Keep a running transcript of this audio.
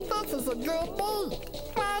a good beat.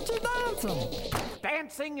 Why aren't you dancing?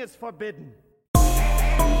 Dancing is forbidden.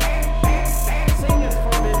 Dancing is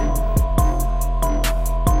forbidden.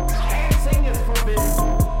 Dancing is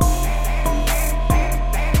forbidden.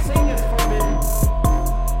 Dancing is forbidden.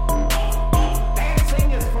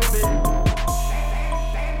 Dancing is forbidden.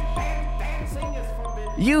 Dancing is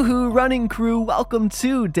forbidden. Yoo-hoo, running crew, welcome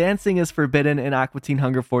to Dancing is Forbidden, an Aqua Teen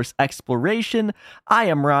Hunger Force exploration. I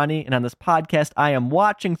am Ronnie, and on this podcast, I am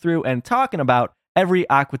watching through and talking about every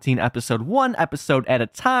Aqua Teen episode, one episode at a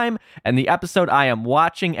time, and the episode I am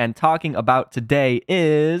watching and talking about today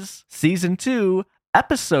is Season 2,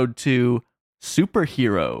 Episode 2,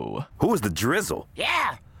 Superhero. Who is the Drizzle?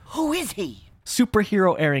 Yeah, who is he?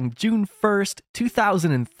 Superhero airing June 1st,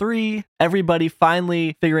 2003. Everybody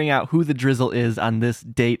finally figuring out who the Drizzle is on this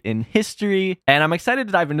date in history. And I'm excited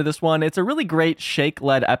to dive into this one. It's a really great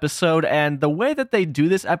Shake-led episode, and the way that they do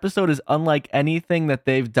this episode is unlike anything that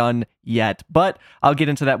they've done yet. But I'll get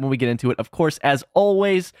into that when we get into it. Of course, as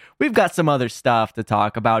always, we've got some other stuff to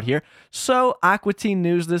talk about here. So, Aqua Teen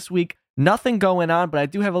news this week. Nothing going on, but I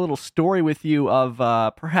do have a little story with you of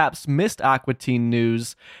perhaps missed Aqua Teen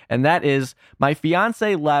news, and that is my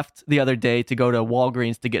fiance left the other day to go to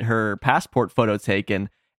Walgreens to get her passport photo taken,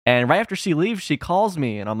 and right after she leaves, she calls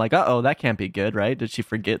me, and I'm like, uh-oh, that can't be good, right? Did she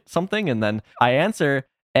forget something? And then I answer,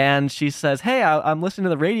 and she says, hey, I'm listening to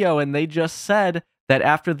the radio, and they just said that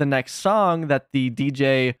after the next song that the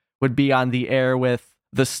DJ would be on the air with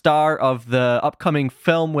the star of the upcoming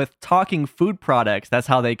film with talking food products. That's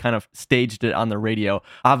how they kind of staged it on the radio.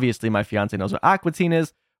 Obviously, my fiance knows what Aqua Teen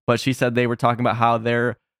is, but she said they were talking about how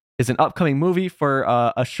there is an upcoming movie for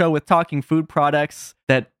a show with talking food products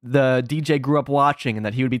that the DJ grew up watching and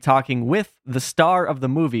that he would be talking with the star of the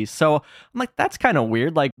movie. So I'm like, that's kind of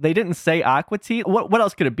weird. Like, they didn't say Aqua Teen. What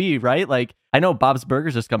else could it be, right? Like, I know Bob's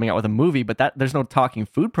Burgers is coming out with a movie, but there's no talking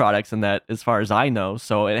food products in that as far as I know.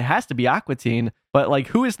 So it has to be Aqua Teen. But like,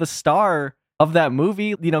 who is the star of that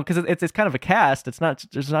movie? You know, because it's kind of a cast.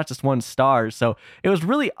 There's not just one star. So it was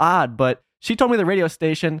really odd, but she told me the radio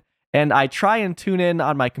station, and I try and tune in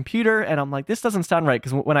on my computer, and I'm like, this doesn't sound right,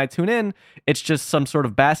 because when I tune in, it's just some sort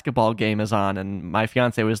of basketball game is on, and my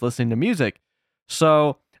fiance was listening to music.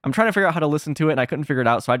 So I'm trying to figure out how to listen to it, and I couldn't figure it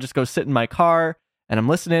out, so I just go sit in my car, and I'm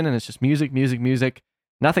listening, and it's just music, music, music.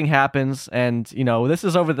 Nothing happens, and, you know, this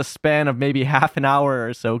is over the span of maybe half an hour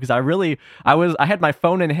or so, because I had my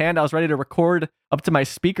phone in hand, I was ready to record up to my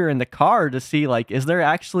speaker in the car to see, like, is there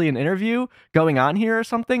actually an interview going on here or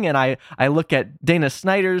something? And I look at Dana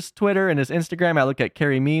Snyder's Twitter and his Instagram, I look at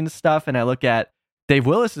Carrie Mean's stuff, and I look at Dave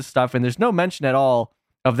Willis's stuff, and there's no mention at all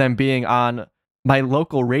of them being on my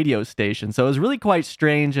local radio station. So it was really quite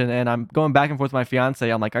strange, and I'm going back and forth with my fiance.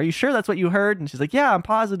 I'm like, are you sure that's what you heard? And she's like, yeah, I'm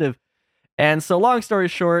positive. And so long story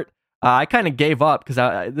short, I kind of gave up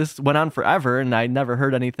because this went on forever and I never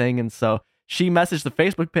heard anything. And so she messaged the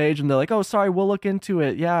Facebook page and they're like, oh, sorry, we'll look into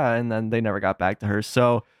it. Yeah. And then they never got back to her.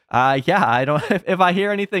 So yeah, I don't, if I hear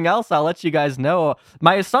anything else, I'll let you guys know.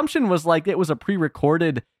 My assumption was like it was a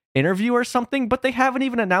pre-recorded interview or something, but they haven't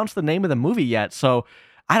even announced the name of the movie yet. So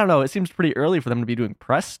I don't know. It seems pretty early for them to be doing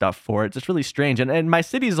press stuff for it. It's just really strange. And my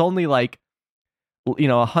city's only like, you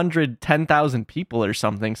know, 110,000 people or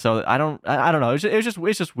something. So I don't know.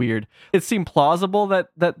 It's just weird. It seemed plausible that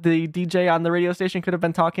the DJ on the radio station could have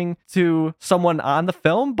been talking to someone on the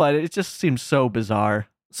film, but it just seems so bizarre.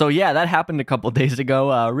 So yeah, that happened a couple of days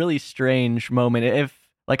ago. A really strange moment.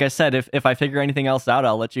 Like I said, if I figure anything else out,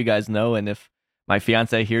 I'll let you guys know. And if my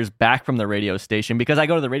fiance hears back from the radio station, because I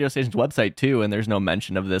go to the radio station's website too, and there's no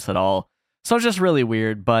mention of this at all. So it's just really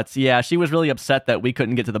weird, but yeah, she was really upset that we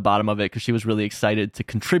couldn't get to the bottom of it because she was really excited to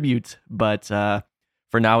contribute, but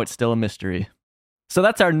for now it's still a mystery. So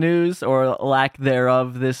that's our news, or lack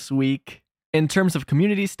thereof, this week. In terms of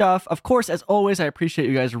community stuff, of course, as always, I appreciate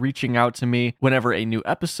you guys reaching out to me whenever a new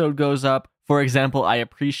episode goes up. For example, I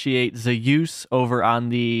appreciate Zeus over on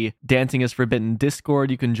the Dancing is Forbidden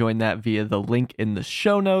Discord. You can join that via the link in the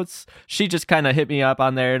show notes. She just kind of hit me up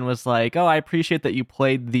on there and was like, oh, I appreciate that you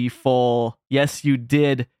played the full Yes You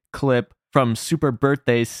Did clip from Super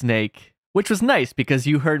Birthday Snake, which was nice because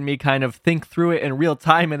you heard me kind of think through it in real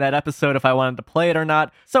time in that episode if I wanted to play it or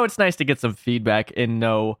not. So it's nice to get some feedback and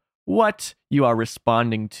know what you are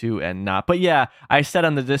responding to and not. But yeah, I said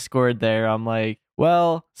on the Discord there, I'm like,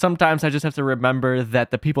 well, sometimes I just have to remember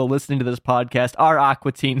that the people listening to this podcast are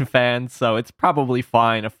Aqua Teen fans, so it's probably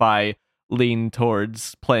fine if I lean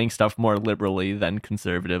towards playing stuff more liberally than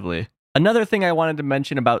conservatively. Another thing I wanted to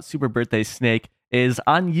mention about Super Birthday Snake is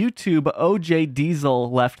on YouTube, OJ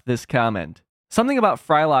Diesel left this comment. Something about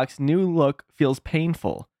Frylock's new look feels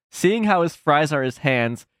painful. Seeing how his fries are his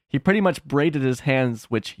hands, he pretty much braided his hands,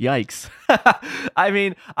 which yikes. I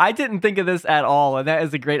mean, I didn't think of this at all, and that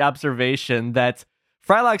is a great observation that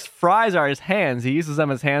Frylock's fries are his hands. He uses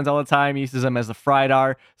them as hands all the time. He uses them as the fried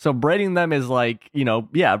are. So braiding them is like,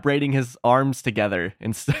 braiding his arms together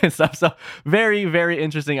and stuff. So very, very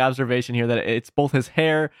interesting observation here that it's both his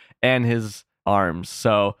hair and his arms.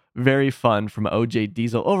 So very fun from OJ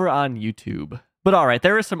Diesel over on YouTube. But all right,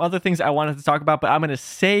 there are some other things I wanted to talk about, but I'm going to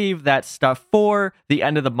save that stuff for the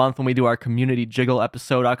end of the month when we do our community jiggle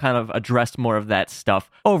episode. I'll kind of address more of that stuff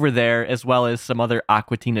over there, as well as some other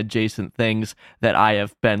Aqua Teen adjacent things that I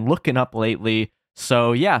have been looking up lately.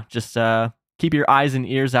 So yeah, just keep your eyes and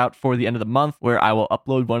ears out for the end of the month where I will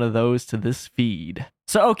upload one of those to this feed.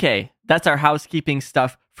 So okay, that's our housekeeping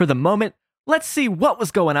stuff for the moment. Let's see what was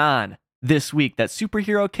going on this week. That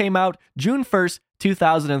Superhero came out June 1st,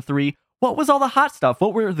 2003. What was all the hot stuff?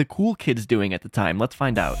 What were the cool kids doing at the time? Let's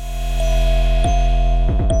find out.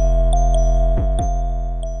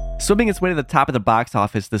 Swimming its way to the top of the box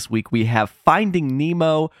office this week, we have Finding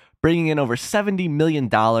Nemo, bringing in over $70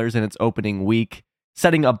 million in its opening week,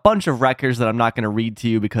 setting a bunch of records that I'm not going to read to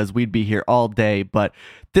you because we'd be here all day. But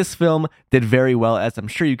this film did very well, as I'm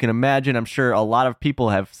sure you can imagine. I'm sure a lot of people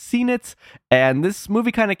have seen it. And this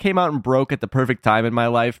movie kind of came out and broke at the perfect time in my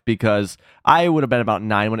life because I would have been about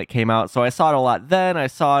 9 when it came out. So I saw it a lot then. I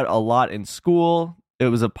saw it a lot in school. It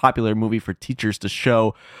was a popular movie for teachers to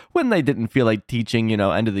show when they didn't feel like teaching,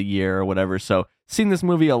 end of the year or whatever. So seen this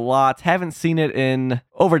movie a lot. Haven't seen it in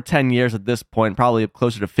over 10 years at this point, probably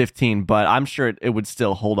closer to 15, but I'm sure it would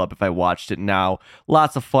still hold up if I watched it now.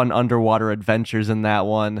 Lots of fun underwater adventures in that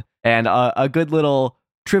one. And a good little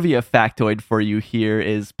trivia factoid for you here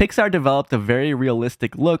is Pixar developed a very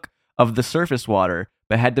realistic look of the surface water,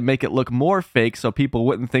 but had to make it look more fake so people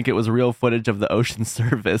wouldn't think it was real footage of the ocean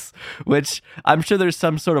surface, which I'm sure there's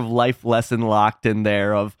some sort of life lesson locked in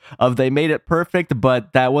there of they made it perfect,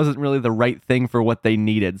 but that wasn't really the right thing for what they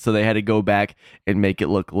needed, so they had to go back and make it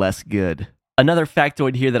look less good. Another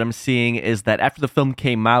factoid here that I'm seeing is that after the film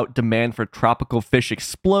came out, demand for tropical fish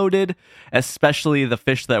exploded, especially the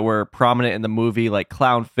fish that were prominent in the movie like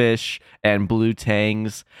clownfish and blue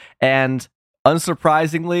tangs, and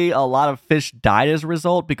unsurprisingly, a lot of fish died as a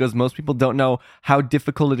result because most people don't know how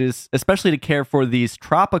difficult it is, especially to care for these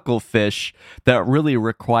tropical fish that really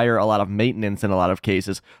require a lot of maintenance in a lot of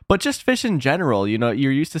cases. But just fish in general,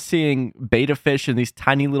 you're used to seeing betta fish in these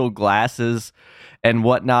tiny little glasses and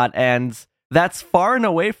whatnot, and that's far and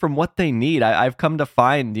away from what they need. I've come to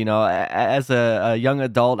find, as a young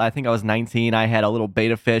adult, I think I was 19, I had a little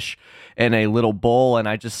betta fish in a little bowl, and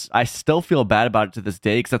I still feel bad about it to this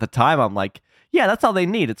day, because at the time I'm like, yeah, that's all they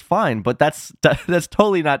need. It's fine. But that's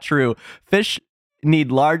totally not true. Fish need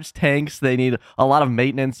large tanks. They need a lot of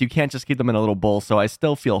maintenance. You can't just keep them in a little bowl. So I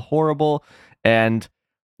still feel horrible. And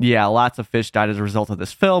yeah, lots of fish died as a result of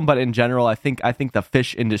this film. But in general, I think the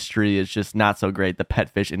fish industry is just not so great. The pet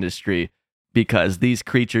fish industry, because these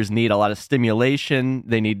creatures need a lot of stimulation.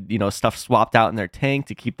 They need, stuff swapped out in their tank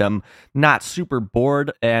to keep them not super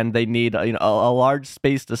bored, and they need, a large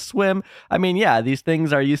space to swim. I mean, yeah, these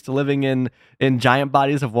things are used to living in giant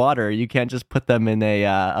bodies of water. You can't just put them in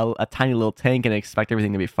a tiny little tank and expect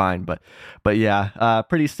everything to be fine. But yeah,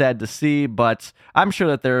 pretty sad to see, but I'm sure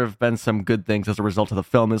that there have been some good things as a result of the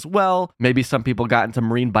film as well. Maybe some people got into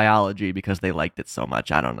marine biology because they liked it so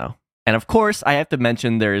much. I don't know. And of course, I have to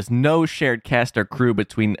mention there is no shared cast or crew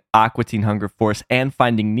between Aqua Teen Hunger Force and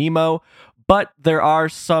Finding Nemo, but there are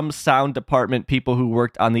some sound department people who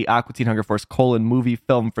worked on the Aqua Teen Hunger Force : movie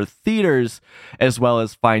film for theaters, as well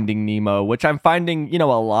as Finding Nemo, which I'm finding, a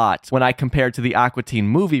lot when I compare to the Aqua Teen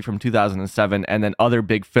movie from 2007 and then other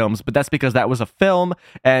big films. But that's because that was a film,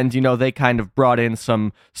 and, they kind of brought in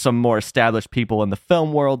some more established people in the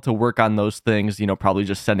film world to work on those things, probably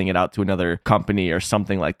just sending it out to another company or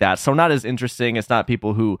something like that. So not as interesting. It's not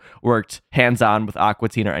people who worked hands-on with Aqua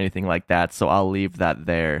Teen or anything like that, so I'll leave that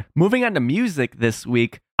there. Moving on to music this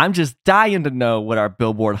week, I'm just dying to know what our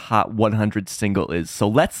Billboard Hot 100 single is, so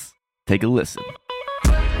let's take a listen.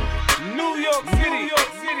 New York City,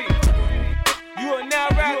 you are now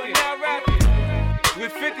rapping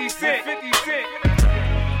with 50 Cent.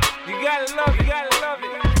 You gotta love it.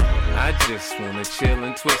 I just wanna chill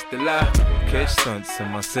and twist the lie. Catch stunts in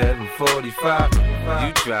my 745.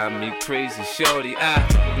 You drive me crazy, shorty. I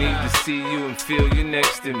need to see you and feel you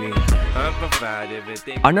next to me. I provide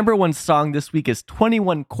everything. Our number one song this week is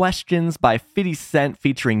 21 Questions by 50 Cent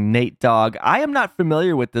featuring Nate Dogg. I am not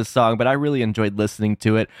familiar with this song, but I really enjoyed listening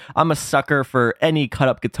to it. I'm a sucker for any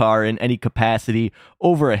cut-up guitar in any capacity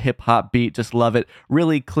over a hip-hop beat. Just love it.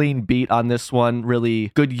 Really clean beat on this one.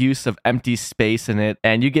 Really good use of empty space in it.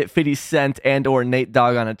 And you get 50 Cent Cent and or Nate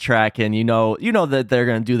Dogg on a track, and you know that they're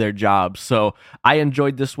going to do their job. So I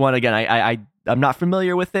enjoyed this one. Again, I'm not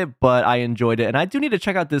familiar with it, but I enjoyed it. And I do need to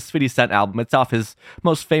check out this 50 Cent album. It's off his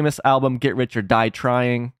most famous album, Get Rich or Die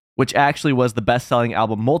Trying, which actually was the best-selling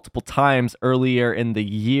album multiple times earlier in the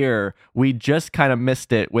year. We just kind of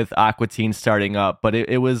missed it with Aqua Teen starting up, but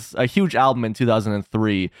it was a huge album in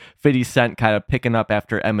 2003. 50 Cent kind of picking up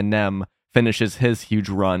after Eminem finishes his huge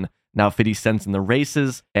run. Now 50 Cent's in the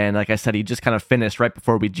races, and like I said, he just kind of finished right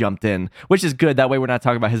before we jumped in, which is good. That way we're not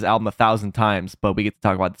talking about his album 1,000 times, but we get to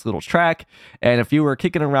talk about this little track. And if you were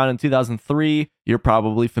kicking around in 2003, you're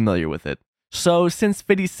probably familiar with it. So since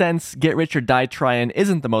 50 Cent's Get Rich or Die Tryin'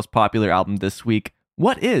 isn't the most popular album this week,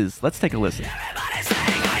 what is? Let's take a listen.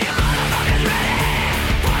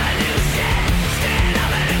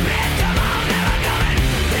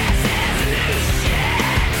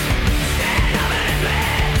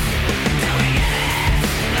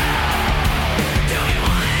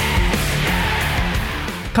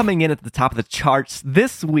 Coming in at the top of the charts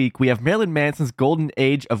this week, we have Marilyn Manson's Golden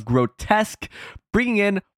Age of Grotesque, bringing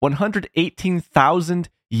in 118,000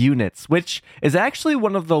 units, which is actually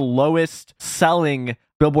one of the lowest selling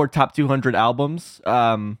Billboard Top 200 albums.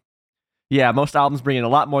 Most albums bring in a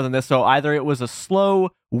lot more than this, so either it was a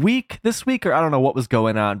slow week this week, or I don't know what was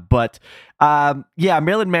going on, but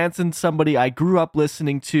Marilyn Manson, somebody I grew up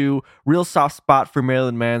listening to, real soft spot for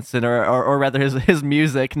Marilyn Manson, or rather his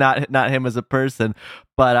music, not him as a person.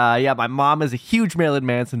 But my mom is a huge Marilyn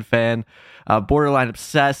Manson fan, borderline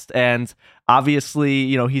obsessed, and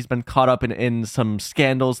obviously, he's been caught up in some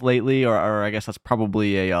scandals lately, or I guess that's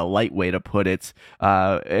probably a light way to put it.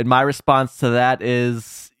 And my response to that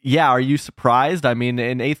is, are you surprised? I mean,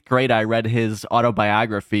 in 8th grade, I read his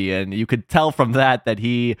autobiography, and you could tell from that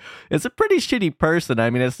he is a pretty shitty person.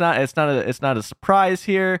 I mean, it's not a surprise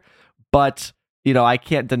here, but I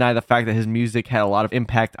can't deny the fact that his music had a lot of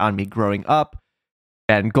impact on me growing up.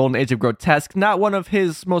 And Golden Age of Grotesque, not one of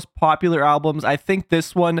his most popular albums. I think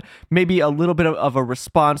this one may be a little bit of a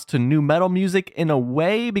response to nu metal music in a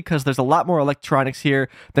way, because there's a lot more electronics here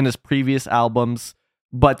than his previous albums.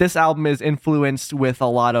 But this album is influenced with a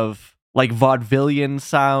lot of like vaudevillian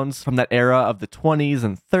sounds from that era of the 20s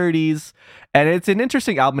and 30s. And it's an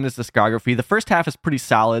interesting album in his discography. The first half is pretty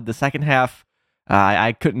solid. The second half,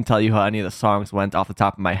 I couldn't tell you how any of the songs went off the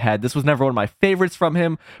top of my head. This was never one of my favorites from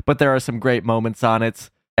him, but there are some great moments on it.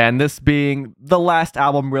 And this being the last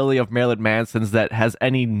album really of Marilyn Manson's that has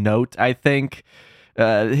any note, I think.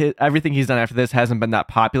 Everything he's done after this hasn't been that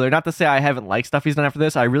popular. Not to say I haven't liked stuff he's done after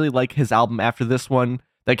this. I really like his album after this one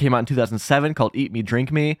that came out in 2007 called Eat Me,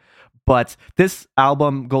 Drink Me. But this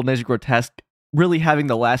album, Golden Age of Grotesque, really having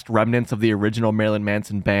the last remnants of the original Marilyn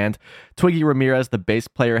Manson band. Twiggy Ramirez, the bass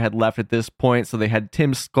player, had left at this point, so they had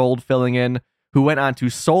Tim Skold filling in, who went on to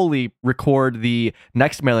solely record the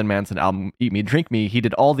next Marilyn Manson album, Eat Me, Drink Me. He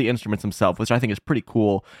did all the instruments himself, which I think is pretty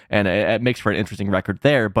cool, and it makes for an interesting record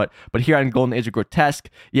there. But here on Golden Age of Grotesque,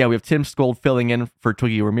 we have Tim Skold filling in for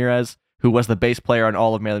Twiggy Ramirez, who was the bass player on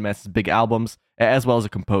all of Marilyn Manson's big albums, as well as a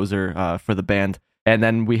composer for the band. And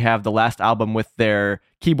then we have the last album with their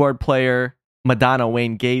keyboard player, Madonna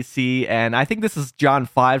Wayne Gacy, and I think this is John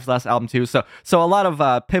 5's last album too. So a lot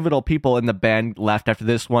of pivotal people in the band left after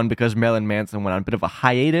this one because Marilyn Manson went on a bit of a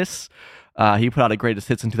hiatus. He put out a greatest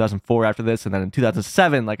hits in 2004 after this, and then in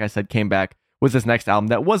 2007, like I said, came back with his next album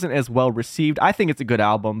that wasn't as well received. I think it's a good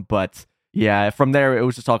album, but from there it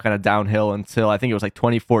was just all kind of downhill until I think it was like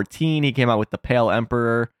 2014. He came out with The Pale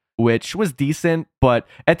Emperor, which was decent, but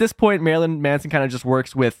at this point, Marilyn Manson kind of just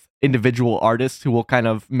works with individual artists who will kind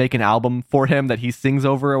of make an album for him that he sings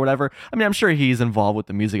over or whatever. I mean, I'm sure he's involved with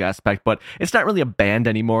the music aspect, but it's not really a band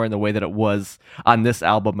anymore in the way that it was on this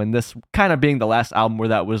album, and this kind of being the last album where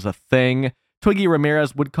that was a thing. Twiggy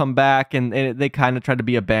Ramirez would come back, and they kind of tried to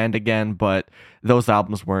be a band again, but those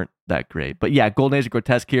albums weren't that great. But Golden Age of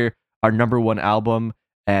Grotesque here, our number one album,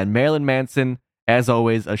 and Marilyn Manson, as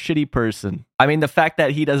always, a shitty person. I mean, the fact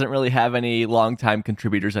that he doesn't really have any longtime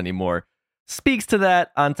contributors anymore speaks to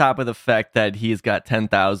that, on top of the fact that he's got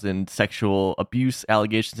 10,000 sexual abuse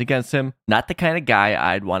allegations against him. Not the kind of guy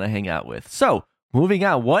I'd want to hang out with. So, moving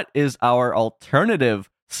on, what is our alternative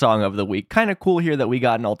song of the week? Kind of cool here that we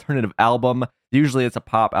got an alternative album. Usually it's a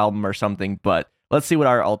pop album or something, but let's see what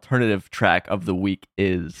our alternative track of the week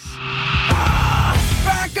is.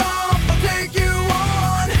 Back off, I'll take you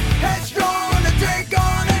on. Headstrong to take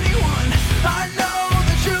on anyone. I know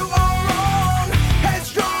that you are wrong.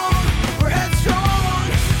 Headstrong, we're headstrong.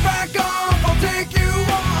 Back off, I'll take you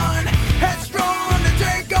on. Headstrong to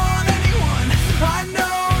take on anyone. I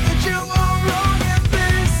know that you are wrong, and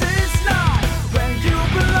this is not where you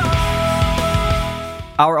belong.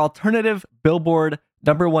 Our alternative Billboard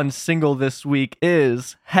 #1 single this week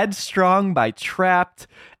is Headstrong by Trapt,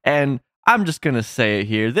 and I'm just gonna say it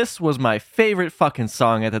here. This was my favorite fucking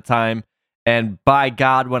song at the time, and by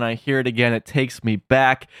God, when I hear it again, it takes me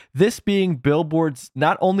back. This being Billboard's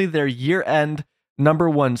not only their year-end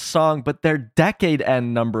 #1 song, but their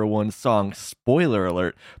decade-end #1 song. Spoiler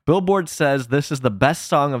alert. Billboard says this is the best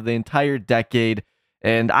song of the entire decade,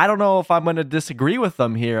 and I don't know if I'm going to disagree with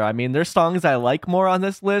them here. I mean, there's songs I like more on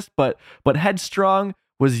this list, but Headstrong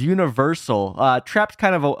was universal. Trapt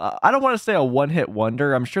kind of I don't want to say a one-hit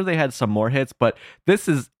wonder. I'm sure they had some more hits, but this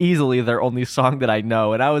is easily their only song that I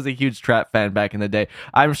know, and I was a huge Trapt fan back in the day.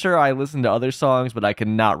 I'm sure I listened to other songs, but I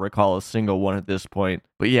cannot recall a single one at this point.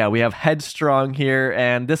 But yeah, we have Headstrong here,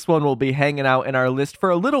 and this one will be hanging out in our list for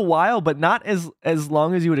a little while, but not as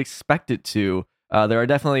long as you would expect it to. There are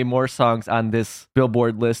definitely more songs on this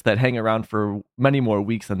Billboard list that hang around for many more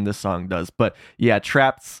weeks than this song does. But yeah,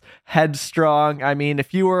 Trapt's Headstrong. I mean,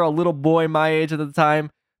 if you were a little boy my age at the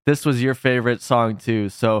time, this was your favorite song too.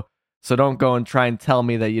 So don't go and try and tell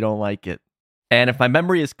me that you don't like it. And if my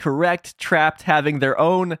memory is correct, Trapt having their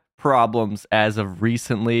own problems as of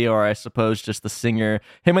recently, or I suppose just the singer,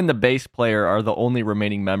 him and the bass player are the only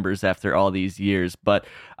remaining members after all these years. But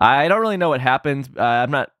I don't really know what happened.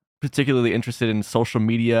 I'm not particularly interested in social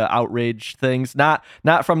media outrage things, not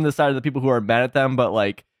from the side of the people who are mad at them, but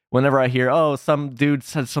like whenever I hear, oh, some dude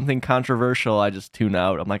said something controversial, I just tune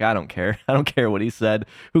out. I'm like, I don't care what he said.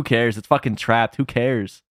 Who cares? It's fucking Trapt. Who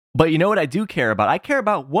cares? But you know what I do care about? I care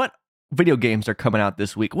about what video games are coming out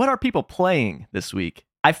this week. What are people playing this week?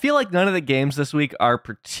 I feel like none of the games this week are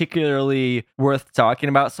particularly worth talking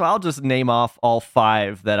about, so I'll just name off all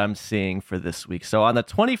 5 that I'm seeing for this week. So on the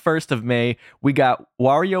 21st of May, we got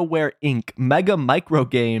WarioWare Inc. Mega Micro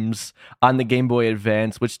Games on the Game Boy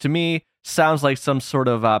Advance, which to me sounds like some sort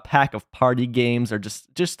of pack of party games or just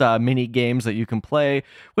mini games that you can play,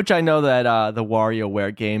 which I know that the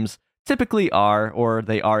WarioWare games typically are, or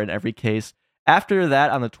they are in every case. After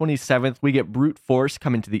that, on the 27th, we get Brute Force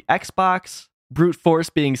coming to the Xbox. Brute Force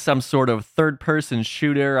being some sort of third-person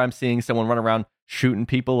shooter. I'm seeing someone run around shooting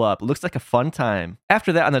people up. It looks like a fun time.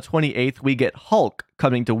 After that, on the 28th, we get Hulk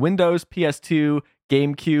coming to Windows, PS2,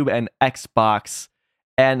 GameCube, and Xbox.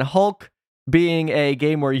 And Hulk being a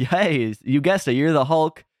game where, hey, you guessed it, you're the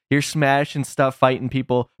Hulk. You're smashing stuff, fighting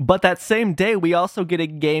people. But that same day, we also get a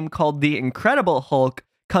game called The Incredible Hulk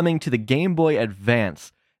coming to the Game Boy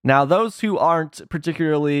Advance. Now, those who aren't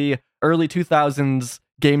particularly early 2000s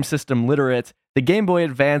game system literate, the Game Boy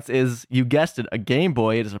Advance is, you guessed it, a Game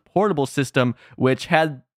Boy. It is a portable system which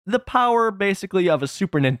had the power basically of a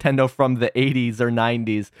Super Nintendo from the 80s or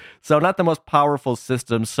 90s. So not the most powerful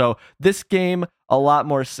system. So this game, a lot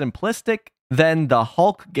more simplistic than the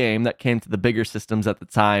Hulk game that came to the bigger systems at the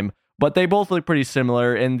time. But they both look pretty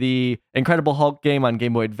similar. In the Incredible Hulk game on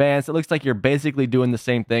Game Boy Advance, it looks like you're basically doing the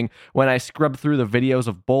same thing. When I scrub through the videos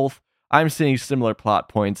of both, I'm seeing similar plot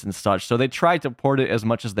points and such. So they tried to port it as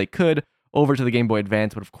much as they could over to the Game Boy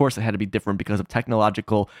Advance, but of course it had to be different because of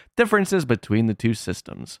technological differences between the two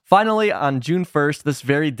systems. Finally, on June 1st, this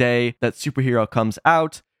very day that Superhero comes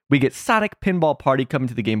out, we get Sonic Pinball Party coming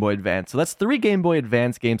to the Game Boy Advance. So that's 3 Game Boy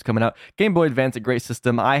Advance games coming out. Game Boy Advance, a great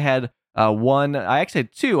system. I had one, I actually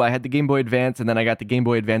had 2. I had the Game Boy Advance, and then I got the Game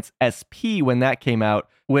Boy Advance SP when that came out,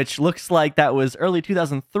 which looks like that was early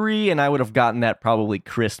 2003, and I would have gotten that probably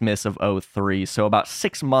Christmas of 03, so about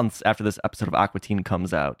 6 months after this episode of Aqua Teen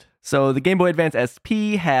comes out. So the Game Boy Advance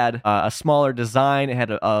SP had a smaller design, it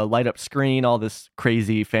had a light-up screen, all this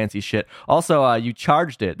crazy fancy shit. Also, you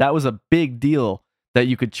charged it. That was a big deal that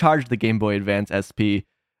you could charge the Game Boy Advance SP,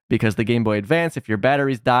 because the Game Boy Advance, if your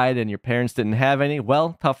batteries died and your parents didn't have any,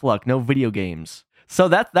 well, tough luck, no video games. So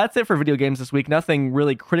that's it for video games this week. Nothing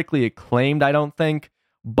really critically acclaimed, I don't think.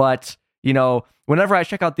 But, you know, whenever I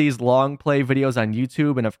check out these long play videos on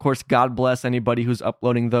YouTube, and of course, God bless anybody who's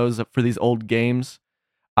uploading those for these old games,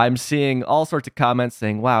 I'm seeing all sorts of comments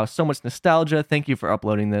saying, wow, so much nostalgia. Thank you for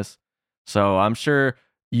uploading this. So I'm sure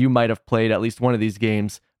you might have played at least one of these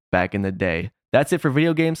games back in the day. That's it for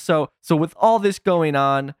video games. So with all this going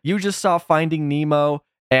on, you just saw Finding Nemo,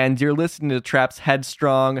 and you're listening to Trapt's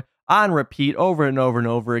Headstrong on repeat over and over and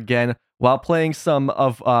over again, while playing some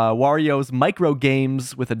of Wario's micro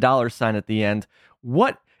games with a $sign at the end.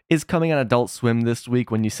 What is coming on Adult Swim this week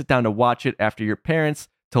when you sit down to watch it after your parents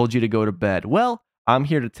told you to go to bed? Well, I'm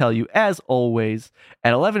here to tell you, as always,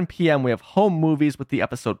 at 11 p.m. we have Home Movies with the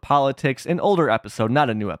episode Politics, an older episode, not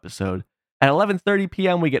a new episode. At 11:30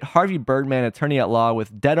 p.m., we get Harvey Birdman, Attorney at Law,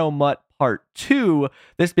 with Dead O Mutt Part 2,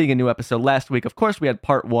 this being a new episode. Last week, of course, we had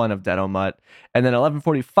Part 1 of Dead O Mutt. And then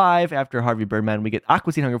 11:45, after Harvey Birdman, we get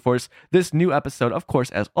Aqua Teen Hunger Force, this new episode, of course,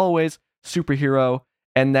 as always, Superhero.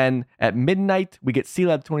 And then at midnight, we get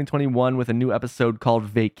C-Lab 2021 with a new episode called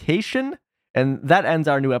Vacation. And that ends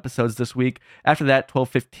our new episodes this week. After that,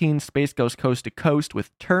 12:15, Space Ghost Coast to Coast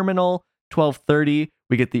with Terminal. 12:30,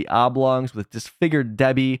 we get The Oblongs with Disfigured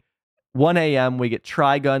Debbie. 1 a.m., we get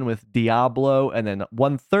Trigun with Diablo. And then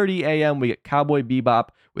 1:30 a.m., we get Cowboy Bebop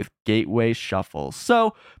with Gateway Shuffle.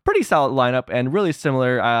 So, pretty solid lineup and really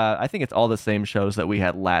similar. I think it's all the same shows that we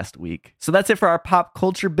had last week. So that's it for our pop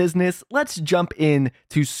culture business. Let's jump in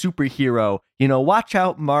to superhero. Watch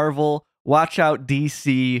out Marvel, watch out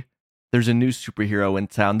DC. There's a new superhero in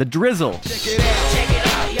town, the Drizzle. Check it out. Check it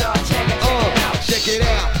out, y'all. Check it out. Check it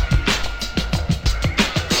out.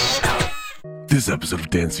 This episode of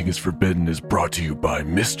Dancing is Forbidden is brought to you by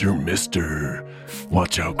Mr. Mister.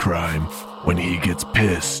 Watch out, crime. When he gets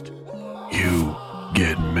pissed, you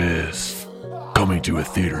get missed. Coming to a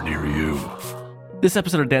theater near you. This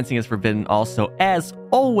episode of Dancing is Forbidden also, as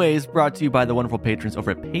always, brought to you by the wonderful patrons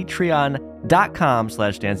over at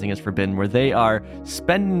patreon.com/dancingisforbidden, where they are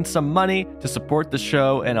spending some money to support the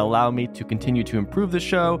show and allow me to continue to improve the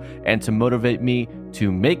show and to motivate me to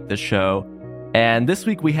make the show. And this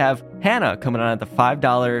week we have Hannah coming on at the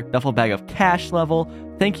 $5 duffel bag of cash level.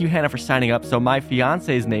 Thank you, Hannah, for signing up. So my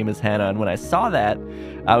fiance's name is Hannah, and when I saw that,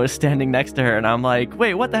 I was standing next to her, and I'm like,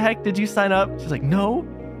 wait, what the heck? Did you sign up? She's like, no.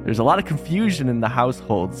 There's a lot of confusion in the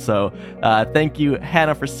household. So thank you,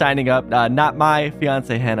 Hannah, for signing up. Not my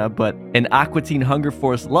fiance, Hannah, but an Aqua Teen Hunger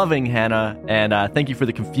Force loving Hannah. And thank you for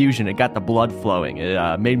the confusion. It got the blood flowing.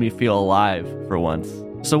 It made me feel alive for once.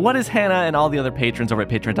 So what is Hannah and all the other patrons over at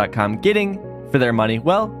patreon.com getting for their money?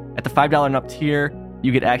 Well, at the $5 and up tier,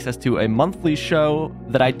 you get access to a monthly show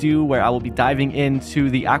that I do where I will be diving into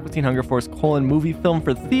the Aqua Teen Hunger Force : movie film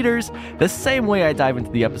for theaters. The same way I dive into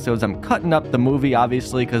the episodes, I'm cutting up the movie,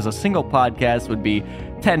 obviously, because a single podcast would be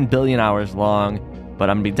 10 billion hours long. But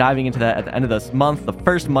I'm going to be diving into that at the end of this month, the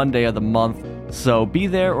first Monday of the month. So be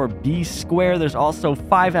there or be square. There's also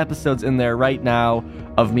 5 episodes in there right now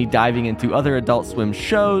of me diving into other Adult Swim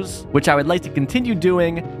shows, which I would like to continue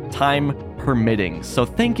doing, time permitting. So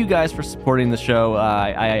thank you guys for supporting the show.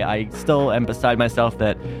 I still am beside myself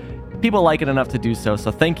that people like it enough to do so. So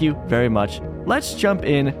thank you very much. Let's jump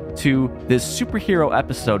in to this superhero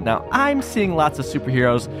episode. Now, I'm seeing lots of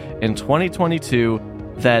superheroes in 2022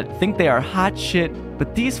 that think they are hot shit,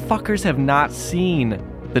 but these fuckers have not seen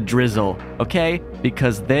the Drizzle, okay?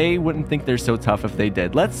 Because they wouldn't think they're so tough if they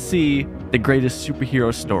did. Let's see the greatest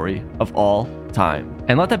superhero story of all time.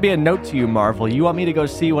 And let that be a note to you, Marvel. You want me to go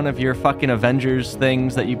see one of your fucking Avengers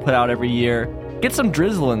things that you put out every year? Get some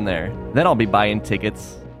Drizzle in there. Then I'll be buying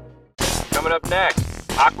tickets. Coming up next,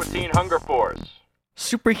 Aqua Teen Hunger Force.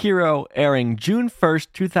 Superhero airing June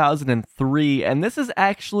 1st, 2003, and this is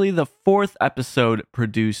actually the 4th episode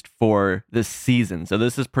produced for this season. So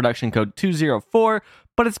this is production code 204,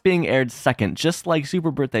 but it's being aired second, just like Super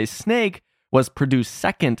Birthday Snake was produced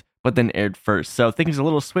second, but then aired first. So things are a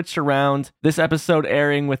little switched around. This episode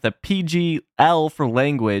airing with a PGL for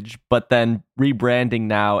language, but then rebranding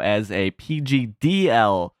now as a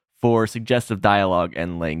PGDL for suggestive dialogue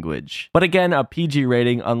and language. But again, a PG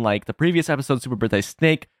rating, unlike the previous episode, Super Birthday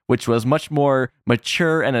Snake, which was much more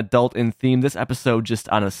mature and adult in theme. This episode just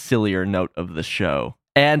on a sillier note of the show.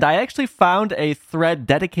 And I actually found a thread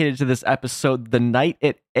dedicated to this episode the night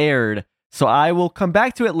it aired, so I will come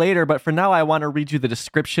back to it later, but for now I want to read you the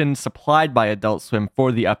description supplied by Adult Swim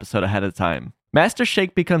for the episode ahead of time. Master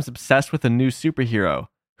Shake becomes obsessed with a new superhero.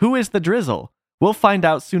 Who is the Drizzle? We'll find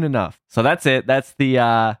out soon enough. So that's it. That's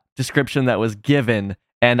the description that was given,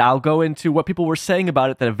 and I'll go into what people were saying about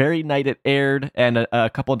it the very night it aired and a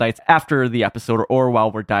couple of nights after the episode, or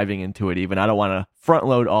while we're diving into it even. I don't want to front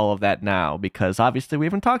load all of that now because obviously we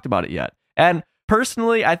haven't talked about it yet. And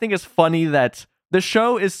personally, I think it's funny that the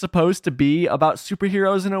show is supposed to be about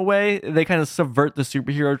superheroes in a way. They kind of subvert the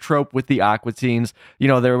superhero trope with the Aqua Teens. You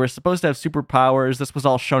know, they were supposed to have superpowers. This was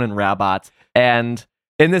all shown in Rabots. And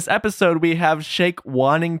in this episode, we have Shake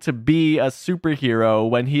wanting to be a superhero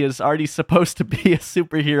when he is already supposed to be a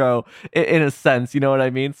superhero in a sense, you know what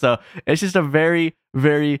I mean? So it's just a very,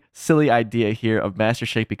 very silly idea here of Master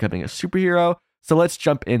Shake becoming a superhero. So let's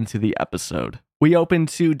jump into the episode. We open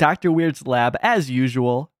to Dr. Weird's lab as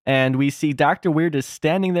usual, and we see Dr. Weird is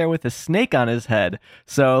standing there with a snake on his head.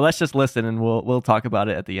 So let's just listen and we'll talk about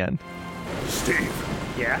it at the end. Steve,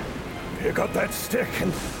 Yeah? pick up that stick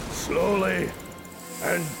and slowly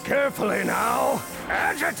And carefully now,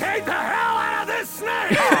 agitate the hell out of this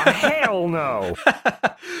snake! Hell no.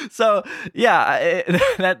 So yeah,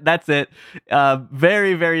 that's it.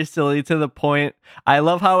 Very, very silly, to the point. I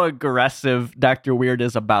love how aggressive Dr. Weird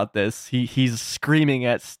is about this. He's screaming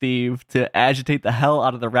at Steve to agitate the hell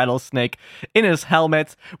out of the rattlesnake in his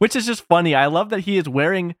helmet, which is just funny. I love that he is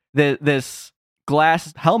wearing this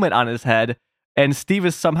glass helmet on his head, and Steve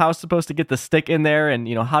is somehow supposed to get the stick in there. And,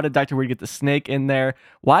 you know, how did Dr. Weird get the snake in there?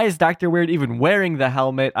 Why is Dr. Weird even wearing the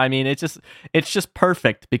helmet? I mean, it's just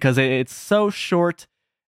perfect because it's so short.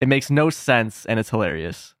 It makes no sense, and it's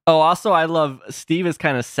hilarious. Oh, also, I love Steve is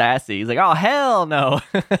kind of sassy. He's like, oh, hell no.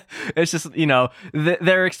 It's just, you know,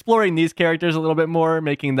 they're exploring these characters a little bit more,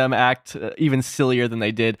 making them act even sillier than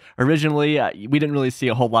they did originally. We didn't really see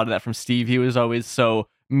a whole lot of that from Steve. He was always so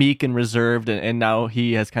meek and reserved, and now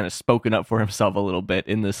he has kind of spoken up for himself a little bit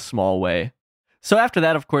in this small way. So after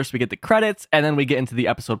that, of course, we get the credits, and then we get into the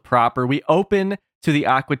episode proper. We open to the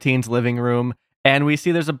Aqua Teens living room, and we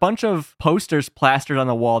see there's a bunch of posters plastered on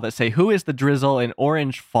the wall that say, "Who is the Drizzle?" in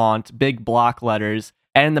orange font, big block letters.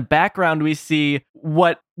 And in the background, we see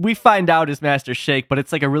what we find out is Master Shake, but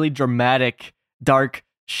it's like a really dramatic, dark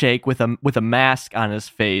Shake with a mask on his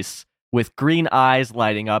face, with green eyes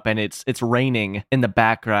lighting up, and it's raining in the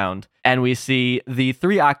background. And we see the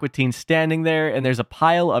three Aqua Teens standing there, and there's a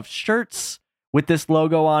pile of shirts with this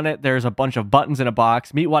logo on it. There's a bunch of buttons in a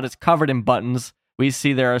box. Meatwad is covered in buttons. We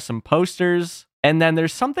see there are some posters, and then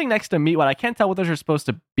there's something next to Meatwad. I can't tell what those are supposed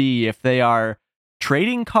to be, if they are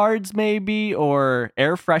trading cards maybe, or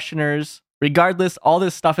air fresheners. Regardless, all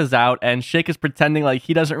this stuff is out, and Shake is pretending like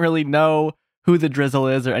he doesn't really know who the Drizzle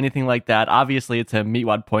is or anything like that. Obviously, it's him.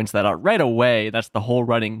 Meatwad points that out right away. That's the whole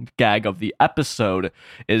running gag of the episode,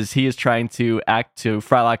 is he is trying to act to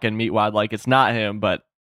Frylock and Meatwad like it's not him, but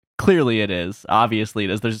clearly it is. Obviously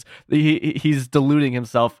it is. He's deluding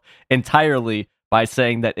himself entirely by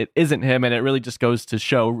saying that it isn't him, and it really just goes to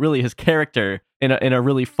show really his character in a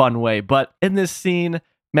really fun way. But in this scene,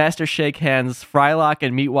 Master Shake hands Frylock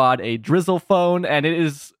and Meatwad a Drizzle phone, and it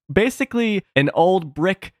is basically an old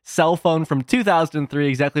brick cell phone from 2003,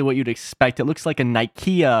 exactly what you'd expect. It looks like a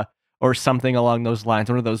Nokia or something along those lines,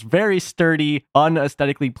 one of those very sturdy,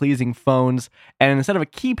 unaesthetically pleasing phones, and instead of a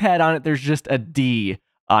keypad on it, there's just a D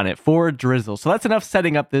on it for Drizzle. So that's enough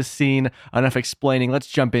setting up this scene, enough explaining. Let's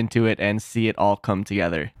jump into it and see it all come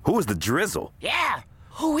together. Who is the Drizzle? Yeah,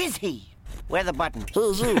 who is he? Where the button?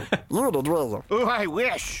 He's you. You're the Drizzle. Oh, I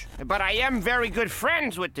wish. But I am very good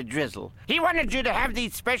friends with the Drizzle. He wanted you to have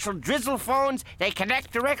these special Drizzle phones. They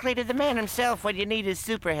connect directly to the man himself when you need his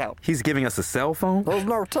super help. He's giving us a cell phone? There's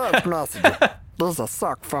no text messages. There's a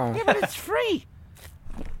suck phone. Yeah, but it's free.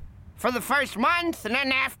 For the first month, and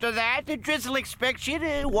then after that, the Drizzle expects you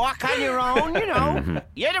to walk on your own, you know.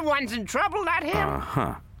 You're the ones in trouble, not him.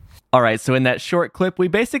 Uh-huh. All right, so in that short clip, we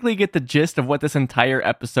basically get the gist of what this entire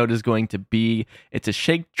episode is going to be. It's a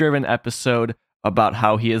Shake-driven episode about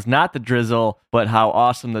how he is not the Drizzle, but how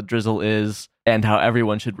awesome the Drizzle is, and how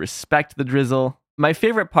everyone should respect the Drizzle. My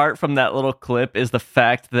favorite part from that little clip is the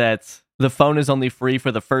fact that the phone is only free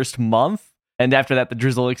for the first month, and after that, the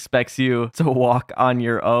Drizzle expects you to walk on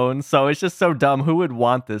your own. So it's just so dumb. Who would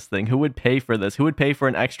want this thing? Who would pay for this? Who would pay for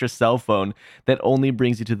an extra cell phone that only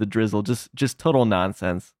brings you to the Drizzle? Just total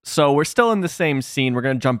nonsense. So we're still in the same scene. We're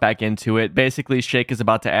going to jump back into it. Basically, Shake is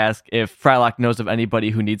about to ask if Frylock knows of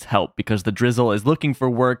anybody who needs help, because the Drizzle is looking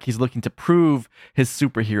for work. He's looking to prove his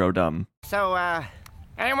superhero-dom. So,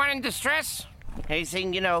 anyone in distress?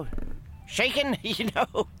 Anything, shaken,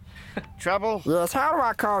 Trouble? Yes, how do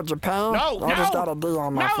I call Japan? I just got a D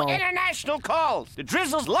on my phone. No international calls. The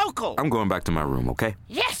Drizzle's local. I'm going back to my room, okay?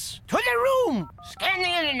 Yes, to the room. Scan the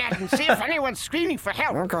internet and see if anyone's screaming for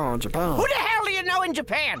help. I'm calling Japan. Who the hell do you know in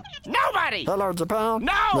Japan? Nobody. Hello, Japan?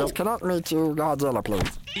 No. Yes, connect me to Godzilla,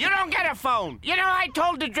 please. You don't get a phone. I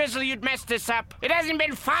told the Drizzle you'd mess this up. It hasn't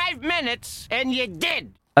been 5 minutes, and you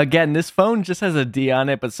did. Again, this phone just has a D on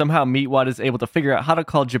it, but somehow Meatwad is able to figure out how to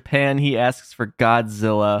call Japan. He asks for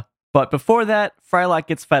Godzilla. But before that, Frylock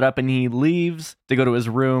gets fed up and he leaves to go to his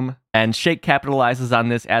room. And Shake capitalizes on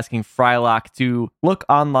this, asking Frylock to look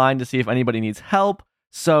online to see if anybody needs help.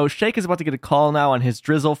 So Shake is about to get a call now on his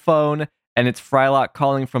Drizzle phone, and it's Frylock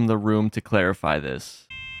calling from the room to clarify this.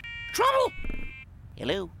 Trouble?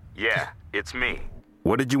 Hello? Yeah, it's me.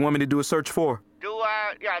 What did you want me to do a search for?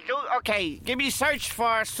 Okay. Give me search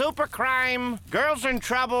for super crime, girls in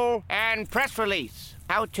trouble, and press release.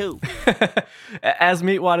 How to? As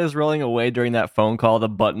Meatwad is rolling away during that phone call, the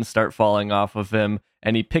buttons start falling off of him,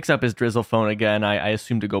 and he picks up his Drizzle phone again, I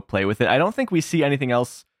assume to go play with it. I don't think we see anything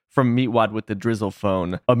else from Meatwad with the Drizzle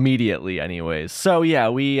phone immediately anyways. So yeah,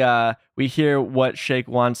 we hear what Shake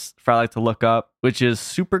wants Frylock to look up, which is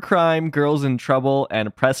Supercrime, Girls in Trouble,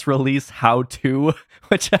 and press release how to,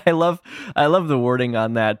 which I love the wording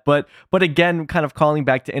on that. But again, kind of calling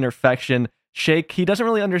back to Interfection, Shake, he doesn't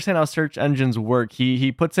really understand how search engines work.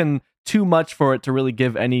 He puts in too much for it to really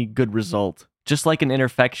give any good result. Just like in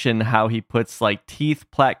Interfection, how he puts like Teeth,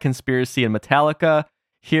 Plaque Conspiracy, and Metallica.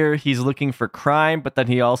 Here, he's looking for crime, but then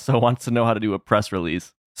he also wants to know how to do a press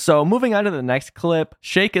release. So moving on to the next clip,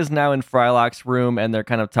 Shake is now in Frylock's room, and they're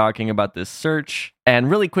kind of talking about this search.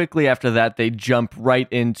 And really quickly after that, they jump right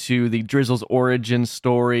into the Drizzle's origin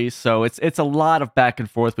story. So it's a lot of back and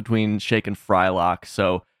forth between Shake and Frylock.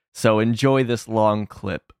 So enjoy this long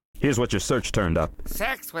clip. Here's what your search turned up.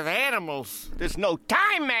 Sex with animals. There's no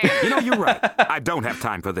time, man. You know, you're right. I don't have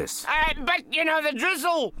time for this. But, you know, the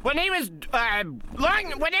Drizzle, when he was,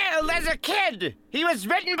 as a kid, he was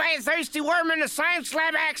bitten by a thirsty worm in a science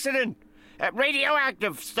lab accident.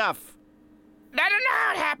 Radioactive stuff. I don't know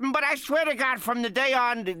how it happened, but I swear to God, from the day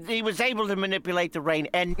on, he was able to manipulate the rain,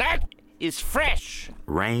 and that is fresh.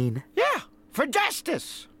 Rain? Yeah, for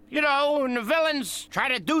justice. You know, when the villains try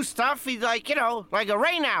to do stuff, he's like, you know, like a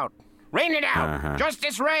rain out. Rain it out. Uh-huh.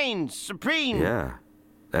 Justice reigns supreme. Yeah,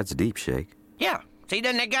 that's deep, Shake. Yeah. See,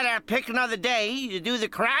 then they gotta pick another day to do the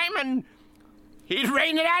crime, and he'd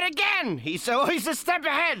rain it out again. He's always a step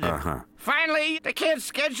ahead. Uh-huh. Finally, they can't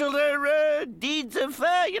schedule their deeds of,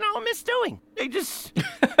 misdoing. They just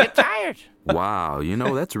get tired. Wow, you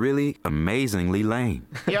know, that's really amazingly lame.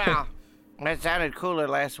 Yeah, that sounded cooler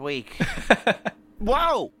last week.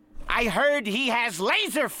 Whoa! I heard he has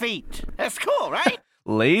laser feet. That's cool, right?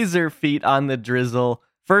 Laser feet on the Drizzle.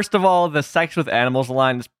 First of all, the sex with animals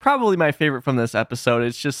line is probably my favorite from this episode.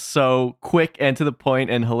 It's just so quick and to the point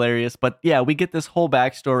and hilarious. But yeah, we get this whole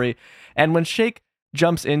backstory. And when Shake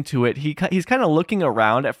jumps into it, he's kind of looking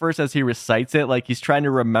around at first as he recites it, like he's trying to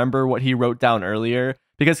remember what he wrote down earlier.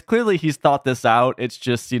 Because clearly he's thought this out. It's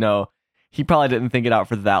just, you know, he probably didn't think it out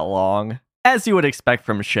for that long. As you would expect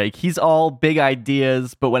from Shake, he's all big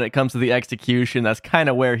ideas, but when it comes to the execution, that's kind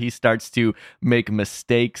of where he starts to make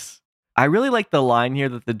mistakes. I really like the line here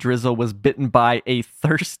that the Drizzle was bitten by a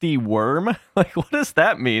thirsty worm. Like, what does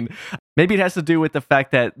that mean? Maybe it has to do with the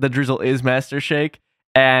fact that the Drizzle is Master Shake,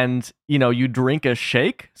 and, you know, you drink a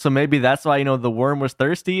shake. So maybe that's why, you know, the worm was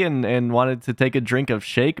thirsty and wanted to take a drink of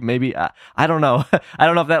shake. Maybe, I don't know. I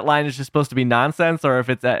don't know if that line is just supposed to be nonsense or if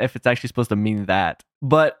it's actually supposed to mean that.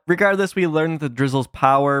 But regardless, we learn the Drizzle's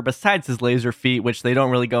power, besides his laser feet, which they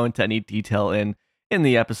don't really go into any detail in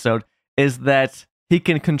the episode, is that he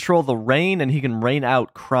can control the rain and he can rain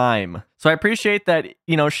out crime. So I appreciate that,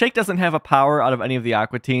 you know, Shake doesn't have a power out of any of the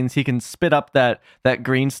Aqua Teens. He can spit up that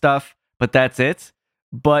green stuff, but that's it.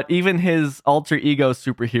 But even his alter ego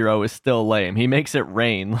superhero is still lame. He makes it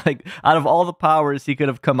rain. Like, out of all the powers he could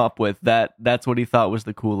have come up with, that's what he thought was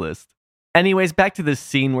the coolest. Anyways, back to this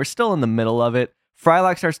scene. We're still in the middle of it.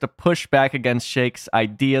 Frylock starts to push back against Shake's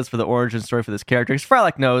ideas for the origin story for this character. Because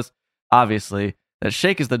Frylock knows, obviously, that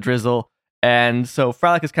Shake is the Drizzle. And so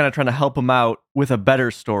Frylock is kind of trying to help him out with a better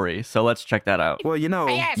story. So let's check that out. Well, you know,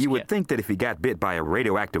 you would think that if he got bit by a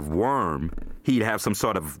radioactive worm, he'd have some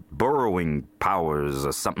sort of burrowing powers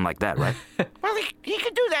or something like that, right? Well, he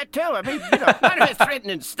could do that too. I mean, you know, none of it's written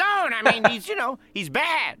in stone. I mean, he's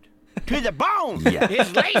bad. To the bone. Yeah.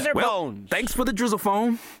 His laser bones. Thanks for the Drizzle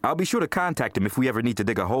phone. I'll be sure to contact him if we ever need to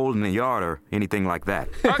dig a hole in the yard or anything like that.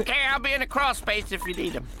 Okay, I'll be in the crawl space if you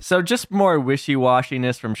need him. So just more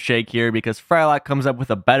wishy-washiness from Shake here, because Frylock comes up with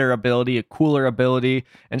a better ability, a cooler ability,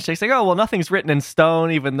 and Shake's like, oh, well, nothing's written in stone,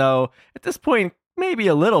 even though at this point, maybe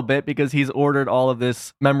a little bit, because he's ordered all of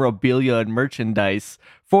this memorabilia and merchandise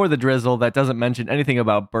for the Drizzle that doesn't mention anything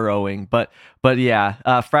about burrowing. But yeah,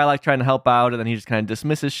 Frylock trying to help out, and then he just kind of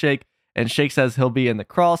dismisses Shake. And Shake says he'll be in the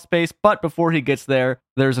crawl space, but before he gets there,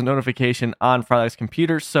 there's a notification on Frylock's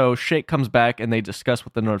computer, so Shake comes back and they discuss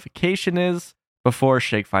what the notification is before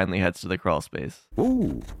Shake finally heads to the crawl space.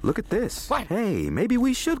 Ooh, look at this. What? Hey, maybe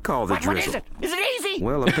we should call the Drizzle. What is it? Is it easy?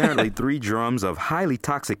 Well, apparently 3 drums of highly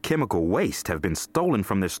toxic chemical waste have been stolen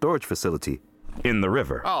from their storage facility in the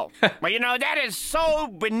river. Oh, well, you know, that is so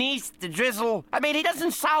beneath the Drizzle. I mean, he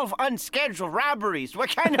doesn't solve unscheduled robberies.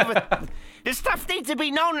 What kind of this stuff needs to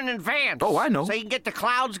be known in advance. Oh, I know. So you can get the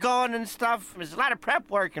clouds going and stuff. There's a lot of prep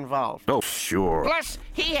work involved. Oh, sure. Plus,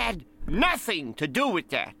 he had nothing to do with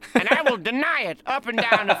that. And I will deny it up and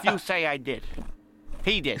down if you say I did.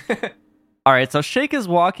 He did. All right, so Shake is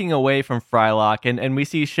walking away from Frylock, and we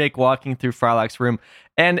see Shake walking through Frylock's room.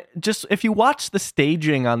 And just, if you watch the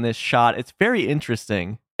staging on this shot, it's very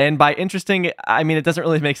interesting. And by interesting, I mean, it doesn't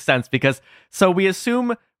really make sense because, so we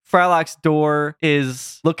assume Frylock's door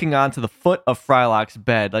is looking onto the foot of Frylock's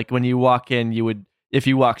bed. Like when you walk in, if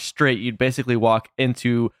you walk straight, you'd basically walk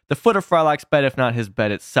into the foot of Frylock's bed, if not his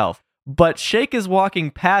bed itself. But Shake is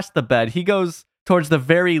walking past the bed. He goes towards the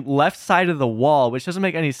very left side of the wall, which doesn't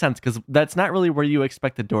make any sense because that's not really where you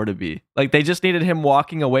expect the door to be. Like they just needed him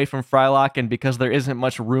walking away from Frylock, and because there isn't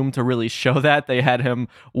much room to really show that, they had him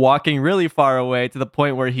walking really far away to the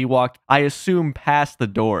point where he walked, I assume, past the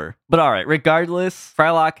door. But all right, regardless,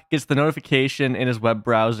 Frylock gets the notification in his web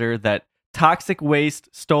browser that toxic waste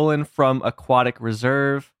stolen from aquatic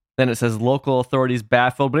reserve. Then it says local authorities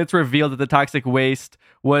baffled, but it's revealed that the toxic waste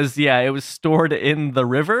was, it was stored in the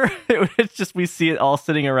river. It's just, we see it all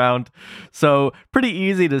sitting around. So pretty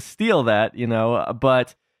easy to steal that,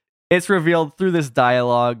 but it's revealed through this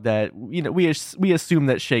dialogue that, we assume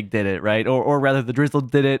that Shake did it, right? Or rather the Drizzle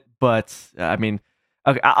did it. But I mean,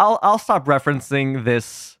 okay, I'll stop referencing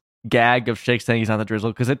this gag of Shake saying he's on the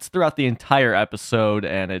Drizzle because it's throughout the entire episode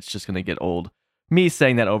and it's just going to get old. Me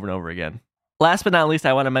saying that over and over again. Last but not least,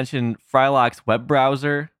 I want to mention Frylock's web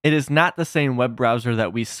browser. It is not the same web browser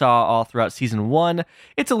that we saw all throughout season 1.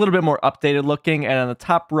 It's a little bit more updated looking, and on the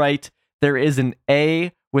top right, there is an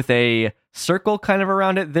A with a circle kind of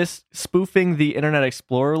around it, this spoofing the Internet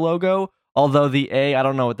Explorer logo, although the A, I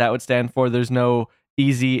don't know what that would stand for. There's no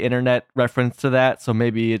easy internet reference to that, so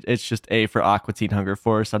maybe it's just A for Aqua Teen Hunger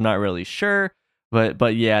Force. I'm not really sure,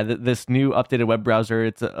 but yeah, this new updated web browser,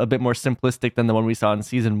 it's a bit more simplistic than the one we saw in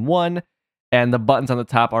season 1. And the buttons on the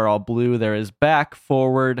top are all blue. There is back,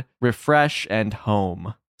 forward, refresh, and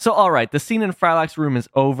home. So, all right, the scene in Frylock's room is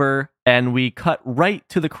over, and we cut right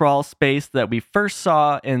to the crawl space that we first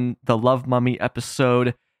saw in the Love Mummy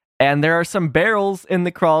episode. And there are some barrels in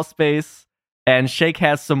the crawl space, and Shake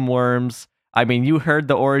has some worms. I mean, you heard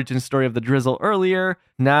the origin story of the Drizzle earlier.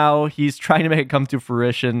 Now he's trying to make it come to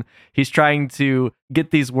fruition. He's trying to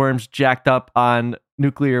get these worms jacked up on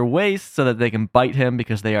nuclear waste so that they can bite him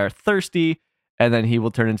because they are thirsty, and then he will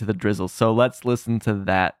turn into the Drizzle. So let's listen to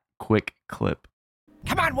that quick clip.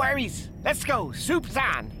 Come on, wormies. Let's go. Soup's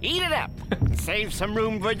on. Eat it up. Save some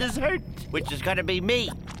room for dessert, which is going to be me.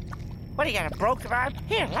 What, you got a broken arm?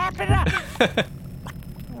 Here, lap it up.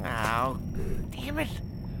 Oh, damn it.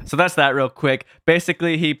 So that's that real quick.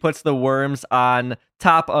 Basically, he puts the worms on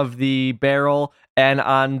top of the barrel, and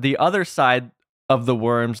on the other side of the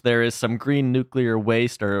worms, there is some green nuclear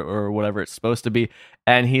waste or whatever it's supposed to be.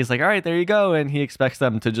 And he's like, all right, there you go. And he expects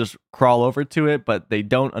them to just crawl over to it, but they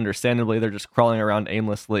don't, understandably. They're just crawling around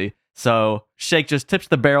aimlessly. So Shake just tips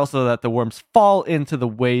the barrel so that the worms fall into the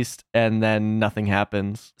waste, and then nothing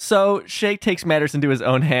happens. So Shake takes matters into his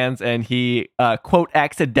own hands, and he, quote,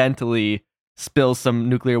 accidentally spills some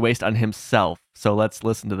nuclear waste on himself. So let's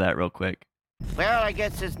listen to that real quick. Well, I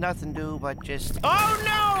guess there's nothing to do but just... Oh,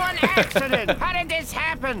 no! An accident! How did this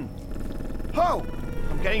happen? Oh,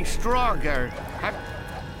 I'm getting stronger.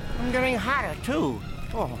 I'm getting hotter, too.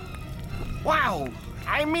 Oh, wow.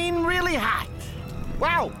 I mean, really hot.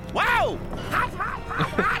 Wow, wow! Hot, hot,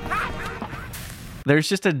 hot, hot, hot. There's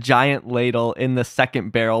just a giant ladle in the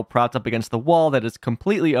second barrel propped up against the wall that is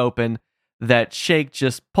completely open that Shake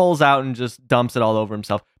just pulls out and just dumps it all over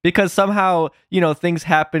himself. Because somehow, things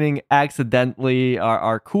happening accidentally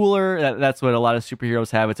are cooler. That's what a lot of superheroes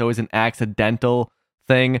have. It's always an accidental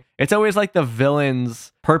thing. It's always like the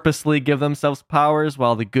villains purposely give themselves powers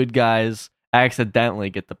while the good guys accidentally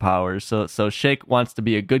get the powers. So Shake wants to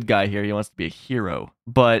be a good guy here. He wants to be a hero.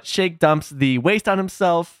 But Shake dumps the waste on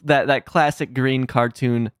himself, that classic green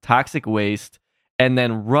cartoon toxic waste, and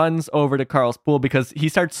then runs over to Carl's pool because he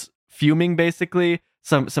starts fuming, basically.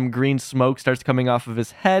 Some green smoke starts coming off of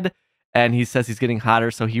his head, and he says he's getting hotter,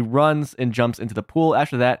 so he runs and jumps into the pool.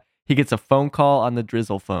 After that, he gets a phone call on the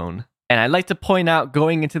Drizzle phone. And I'd like to point out,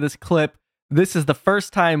 going into this clip, this is the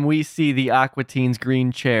first time we see the Aqua Teen's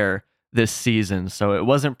green chair this season. So it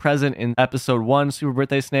wasn't present in episode 1, Super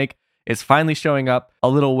Birthday Snake. It's finally showing up a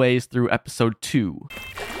little ways through episode 2.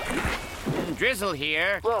 Drizzle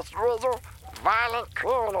here. Yes, Drizzle. Violent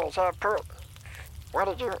criminals have put... What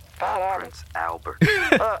did you... Fat Albert? Prince Albert.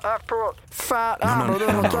 I put Fat Albert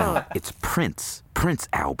in the can. It's Prince. Prince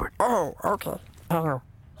Albert. Oh, okay. I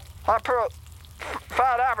put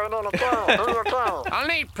Fat Albert in the can. In your can. I'll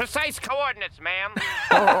need precise coordinates, ma'am.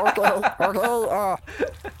 Oh, okay.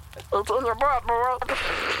 It's in your butt, boy.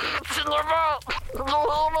 It's in your butt. You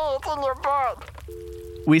hear me? It's in your butt.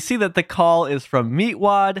 We see that the call is from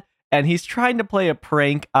Meatwad, and he's trying to play a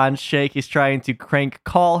prank on Shake. He's trying to crank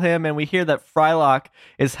call him, and we hear that Frylock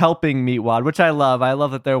is helping Meatwad, which I love. I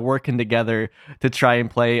love that they're working together to try and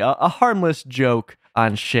play a harmless joke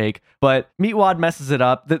on Shake. But Meatwad messes it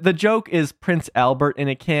up. The joke is Prince Albert in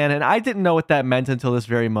a can, and I didn't know what that meant until this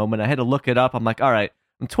very moment. I had to look it up. I'm like, all right,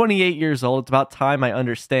 I'm 28 years old. It's about time I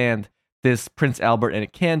understand this Prince Albert in a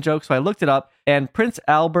can joke. So I looked it up, and Prince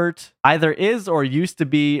Albert either is or used to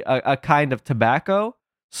be a kind of tobacco.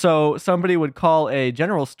 So somebody would call a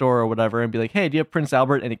general store or whatever and be like, hey, do you have Prince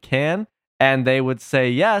Albert in a can? And they would say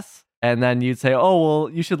yes. And then you'd say, oh, well,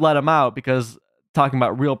 you should let him out because talking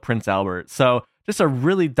about real Prince Albert. So just a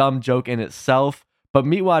really dumb joke in itself. But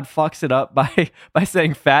Meatwad fucks it up by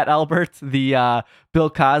saying Fat Albert, the Bill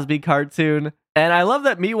Cosby cartoon. And I love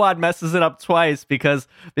that Meatwad messes it up twice because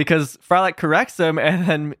Frylock corrects him, and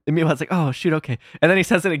then Meatwad's like, oh, shoot, okay. And then he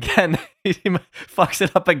says it again. He fucks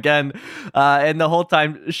it up again. And the whole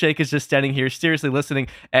time, Shake is just standing here seriously listening,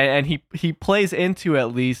 and he plays into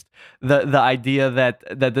at least the idea that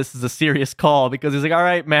this is a serious call, because he's like, all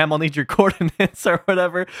right, ma'am, I'll need your coordinates or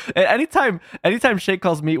whatever. And anytime Shake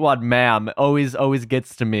calls Meatwad ma'am, always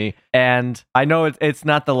gets to me. And I know it's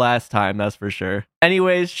not the last time, that's for sure.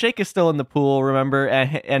 Anyways, Shake is still in the pool, remember,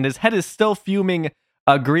 and his head is still fuming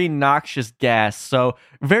a green noxious gas. So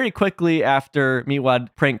very quickly after Meatwad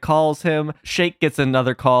prank calls him, Shake gets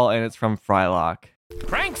another call, and it's from Frylock.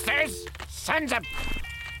 Pranksters! Sons of...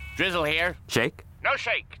 Drizzle here. Shake? No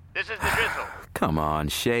Shake. This is the Drizzle. Come on,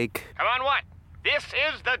 Shake. Come on what? This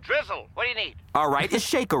is the Drizzle. What do you need? All right, is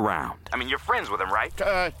Shake around? I mean, you're friends with him, right?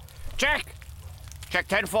 Check. Check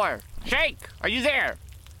 10-4. Shake, are you there?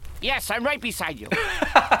 Yes, I'm right beside you.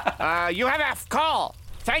 You have a call.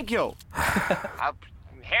 Thank you.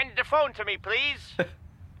 Hand the phone to me, please.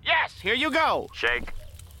 Yes, here you go. Shake.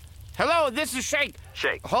 Hello, this is Shake.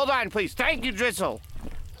 Shake. Hold on, please. Thank you, Drizzle.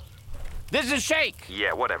 This is Shake.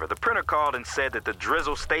 Yeah, whatever. The printer called and said that the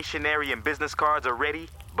Drizzle stationery and business cards are ready,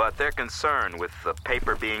 but they're concerned with the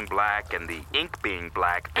paper being black and the ink being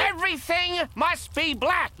black. Everything must be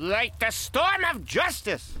black, like the storm of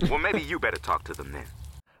justice. Well, maybe you better talk to them then.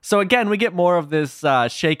 So again, we get more of this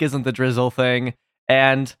Shake isn't the Drizzle thing.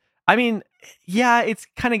 And I mean, yeah, it's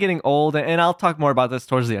kind of getting old, and I'll talk more about this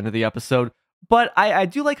towards the end of the episode. But I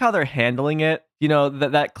do like how they're handling it. You know,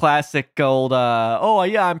 that classic old, oh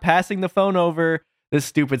yeah, I'm passing the phone over, this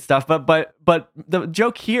stupid stuff. But the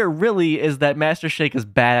joke here really is that Master Shake is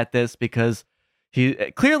bad at this, because he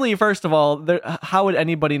clearly, first of all, how would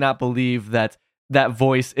anybody not believe that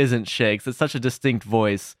voice isn't Shake's? It's such a distinct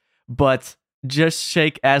voice. But just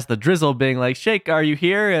Shake as the Drizzle being like, Shake, are you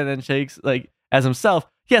here? And then Shake's like, as himself,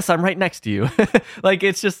 yes, I'm right next to you. Like,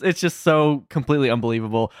 it's just so completely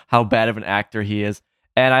unbelievable how bad of an actor he is.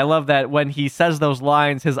 And I love that when he says those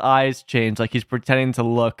lines, his eyes change, like he's pretending to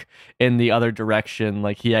look in the other direction,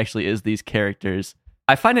 like he actually is these characters.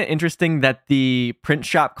 I find it interesting that the print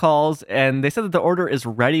shop calls, and they said that the order is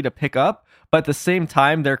ready to pick up, but at the same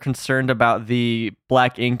time, they're concerned about the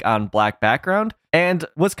black ink on black background. And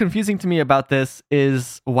what's confusing to me about this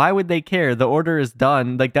is, why would they care? The order is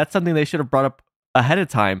done. Like, that's something they should have brought up ahead of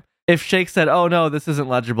time. If Shake said, oh no, this isn't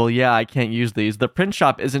legible, yeah, I can't use these, the print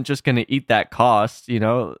shop isn't just going to eat that cost, you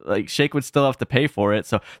know? Like, Shake would still have to pay for it.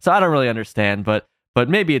 So I don't really understand, but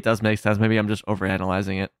maybe it does make sense. Maybe I'm just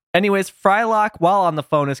overanalyzing it. Anyways, Frylock, while on the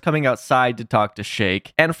phone, is coming outside to talk to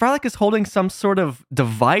Shake, and Frylock is holding some sort of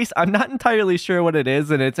device. I'm not entirely sure what it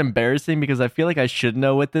is, and it's embarrassing because I feel like I should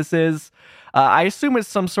know what this is. I assume it's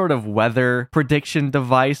some sort of weather prediction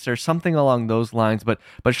device or something along those lines, but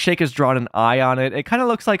Shake has drawn an eye on it. It kind of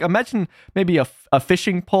looks like, imagine maybe a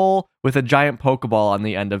fishing pole with a giant Pokeball on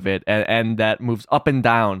the end of it, and that moves up and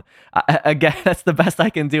down. Again, that's the best I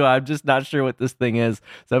can do. I'm just not sure what this thing is.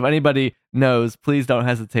 So if anybody knows, please don't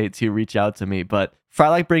hesitate to reach out to me. But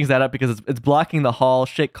Frylock brings that up because it's blocking the hall.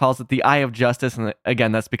 Shake calls it the Eye of Justice, and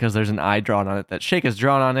again, that's because there's an eye drawn on it that Shake has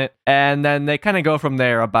drawn on it. And then they kind of go from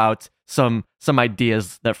there about some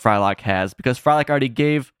ideas that Frylock has, because Frylock already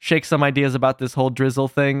gave Shake some ideas about this whole Drizzle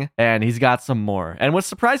thing, and he's got some more. And what's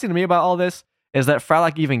surprising to me about all this is that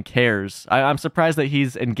Frylock even cares. I'm surprised that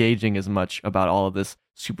he's engaging as much about all of this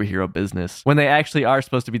superhero business when they actually are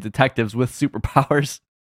supposed to be detectives with superpowers.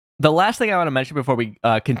 The last thing I want to mention before we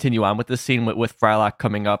continue on with this scene with Frylock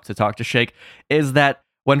coming up to talk to Shake is that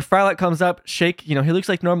when Frylock comes up, Shake, he looks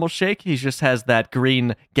like normal Shake. He just has that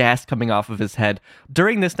green gas coming off of his head.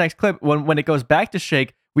 During this next clip, when it goes back to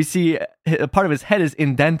Shake, we see a part of his head is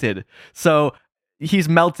indented. So he's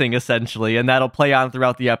melting, essentially, and that'll play on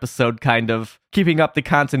throughout the episode, kind of keeping up the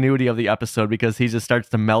continuity of the episode, because he just starts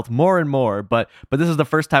to melt more and more. But this is the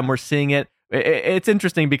first time we're seeing it. It's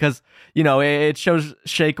interesting because, it shows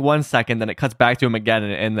Shake 1 second, then it cuts back to him again,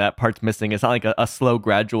 and that part's missing. It's not like a slow,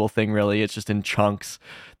 gradual thing, really. It's just in chunks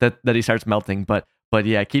that he starts melting. But But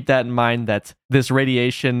yeah, keep that in mind that this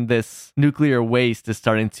radiation, this nuclear waste is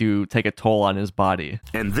starting to take a toll on his body.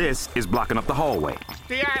 And this is blocking up the hallway.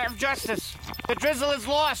 The eye of justice. The drizzle is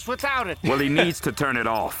lost without it. Well, he needs to turn it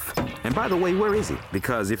off. And by the way, where is he?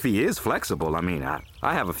 Because if he is flexible, I mean,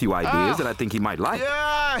 I have a few ideas that I think he might like.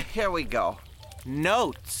 Here we go.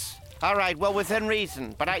 Notes. All right, well, within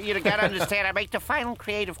reason. But you gotta understand, I make the final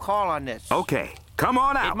creative call on this. Okay, come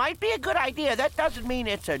on out. It might be a good idea. That doesn't mean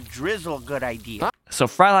it's a drizzle good idea. So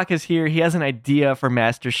Frylock is here. He has an idea for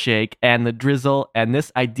Master Shake and the Drizzle, and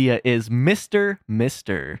this idea is Mr.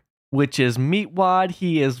 Mister, which is Meatwad.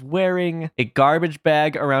 He is wearing a garbage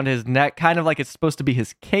bag around his neck, kind of like it's supposed to be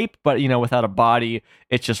his cape, but, without a body.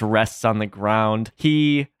 It just rests on the ground.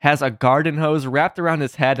 He has a garden hose wrapped around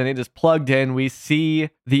his head, and it is plugged in. We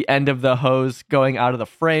see the end of the hose going out of the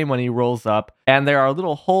frame when he rolls up, and there are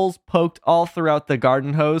little holes poked all throughout the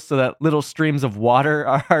garden hose so that little streams of water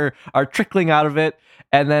are trickling out of it.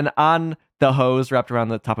 And then on the hose wrapped around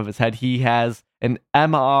the top of his head, he has an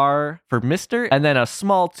MR for Mr. and then a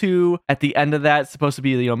small 2 at the end of that. It's supposed to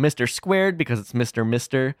be, Mr. squared because it's Mr.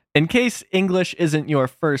 Mister. In case English isn't your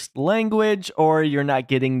first language or you're not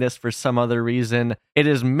getting this for some other reason, it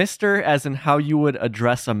is Mr. as in how you would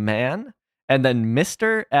address a man, and then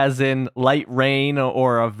Mister as in light rain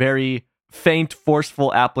or a very faint,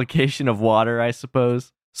 forceful application of water, I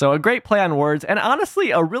suppose. So a great play on words, and honestly,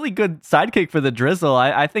 a really good sidekick for the Drizzle.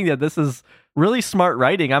 I think that this is really smart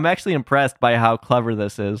writing. I'm actually impressed by how clever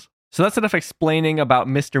this is. So that's enough explaining about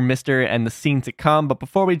Mr. Mister and the scene to come. But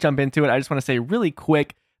before we jump into it, I just want to say really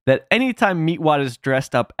quick that anytime Meatwad is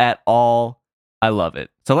dressed up at all, I love it.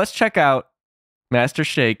 So let's check out Master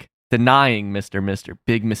Shake denying Mr. Mister.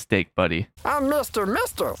 Big mistake, buddy. I'm Mr.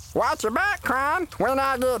 Mister. Watch your back, Crime. When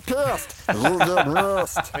I get pissed, you get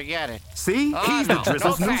missed. Forget it. See? Oh, He's no. the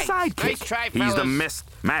Drizzle's new Okay. sidekick. Nice try, He's the fellas.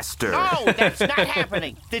 master. No, that's not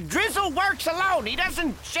happening. The Drizzle works alone. He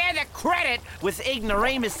doesn't share the credit with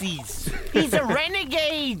ignoramuses. He's a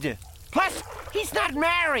renegade. Plus, he's not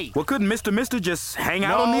married. Well, couldn't Mr. Mister just hang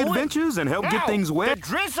out on the adventures and help get things wet? The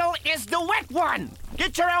Drizzle is the wet one.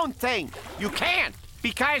 Get your own thing. You can't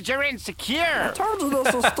because you're insecure. I told you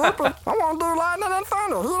this is stupid. I want to do lightning and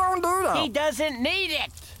thunder. He don't do that. He doesn't need it.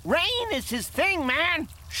 Rain is his thing, man.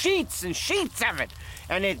 Sheets and sheets of it.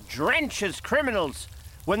 And it drenches criminals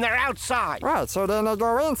when they're outside. Right, so then they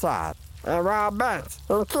go inside and rob banks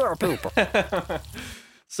and kill people.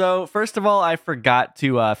 So, first of all, I forgot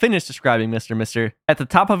to finish describing Mr. Mister. At the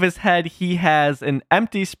top of his head, he has an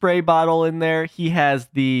empty spray bottle in there. He has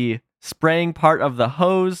the spraying part of the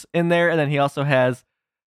hose in there, and then he also has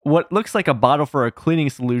what looks like a bottle for a cleaning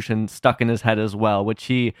solution stuck in his head as well, which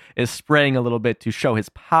he is spraying a little bit to show his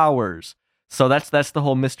powers. So that's the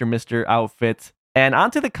whole Mr. Mister outfit. And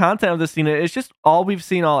onto the content of the scene. It's just all we've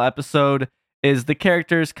seen all episode is the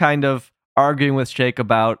characters kind of arguing with Shake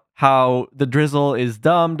about how the Drizzle is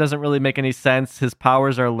dumb, doesn't really make any sense, his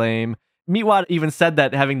powers are lame. Meatwad even said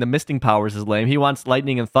that having the misting powers is lame. He wants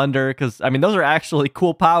lightning and thunder because, those are actually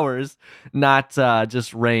cool powers, not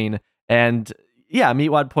just rain. And yeah,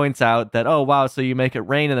 Meatwad points out that, oh, wow, so you make it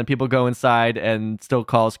rain and then people go inside and still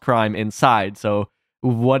cause crime inside. So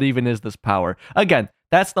what even is this power? Again,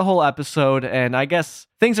 that's the whole episode, and I guess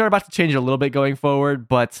things are about to change a little bit going forward,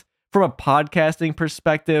 but from a podcasting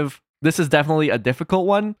perspective, this is definitely a difficult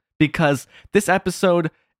one because this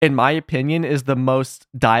episode, in my opinion, is the most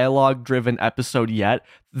dialogue-driven episode yet.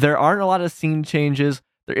 There aren't a lot of scene changes.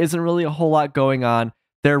 There isn't really a whole lot going on.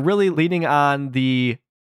 They're really leaning on the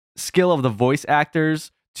skill of the voice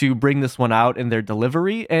actors to bring this one out in their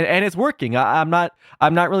delivery, and it's working. I'm not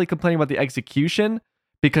really complaining about the execution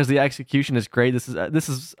because the execution is great. This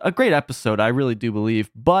is a great episode, I really do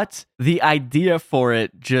believe. But the idea for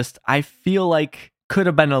it just, I feel like could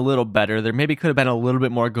have been a little better. There maybe could have been a little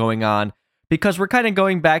bit more going on because we're kind of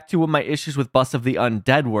going back to what my issues with Bus of the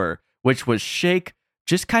Undead were, which was Shake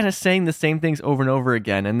just kind of saying the same things over and over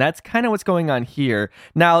again. And that's kind of what's going on here.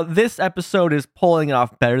 Now, this episode is pulling it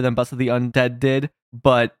off better than Bus of the Undead did,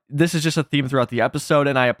 but this is just a theme throughout the episode.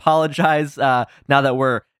 And I apologize now that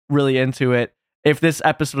we're really into it if this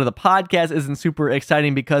episode of the podcast isn't super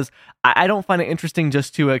exciting because I don't find it interesting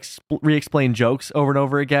just to re-explain jokes over and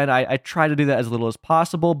over again. I try to do that as little as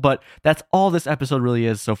possible, but that's all this episode really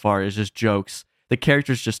is so far, is just jokes. The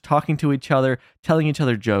characters just talking to each other, telling each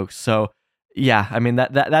other jokes. So yeah,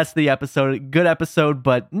 that's the episode. Good episode,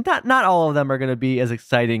 but not all of them are going to be as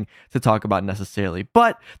exciting to talk about necessarily.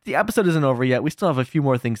 But the episode isn't over yet. We still have a few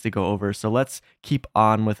more things to go over, so let's keep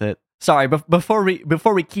on with it. Sorry, but before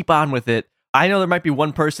we keep on with it, I know there might be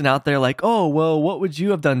one person out there like, oh, well, what would you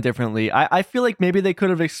have done differently? I feel like maybe they could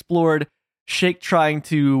have explored Shake trying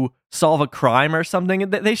to solve a crime or something.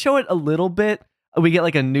 They show it a little bit. We get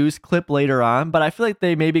like a news clip later on, but I feel like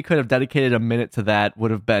they maybe could have dedicated a minute to that.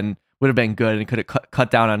 Would have been good and could have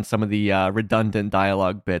cut down on some of the redundant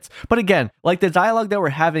dialogue bits. But again, like the dialogue that we're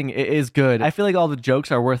having is good. I feel like all the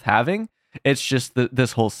jokes are worth having. It's just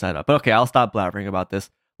this whole setup. But okay, I'll stop blabbering about this.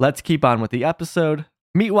 Let's keep on with the episode.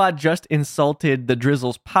 Meatwad just insulted the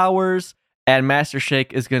Drizzle's powers, and Master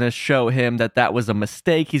Shake is going to show him that was a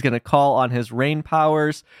mistake. He's going to call on his rain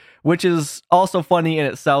powers, which is also funny in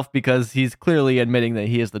itself because he's clearly admitting that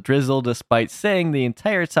he is the Drizzle, despite saying the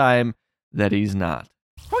entire time that he's not.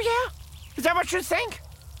 Oh, yeah? Is that what you think?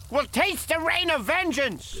 Well, taste the rain of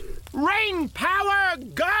vengeance. Rain power,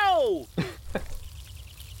 go!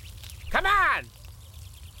 Come on!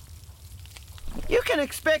 You can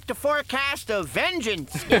expect a forecast of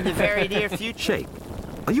vengeance in the very near future. Shake,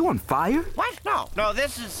 are you on fire? What? No,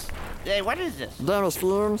 this is... what is this? Dennis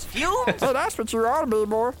Fumes. Fumes? Hey, that's what you ought to be,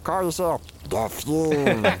 boy. Call yourself the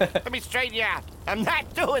Fume. Let me straighten you out. I'm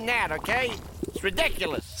not doing that, okay? It's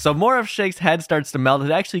ridiculous. So more of Shake's head starts to melt.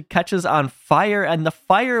 It actually catches on fire, and the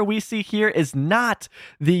fire we see here is not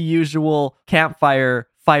the usual campfire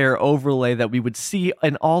fire overlay that we would see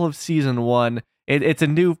in all of season 1. It's a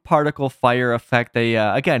new particle fire effect. They,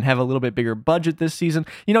 again, have a little bit bigger budget this season.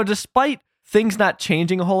 You know, despite things not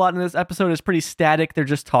changing a whole lot in this episode, it's pretty static. They're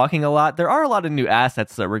just talking a lot. There are a lot of new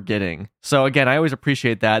assets that we're getting. So again, I always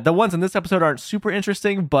appreciate that. The ones in this episode aren't super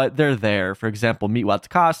interesting, but they're there. For example, Meatwad's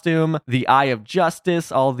costume, the Eye of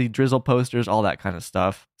Justice, all the Drizzle posters, all that kind of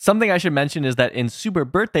stuff. Something I should mention is that in Super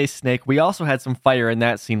Birthday Snake, we also had some fire in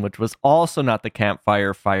that scene, which was also not the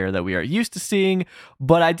campfire fire that we are used to seeing.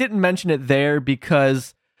 But I didn't mention it there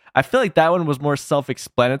because I feel like that one was more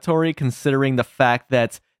self-explanatory, considering the fact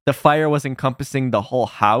that the fire was encompassing the whole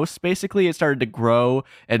house. Basically, it started to grow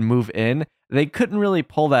and move in. They couldn't really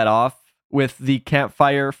pull that off with the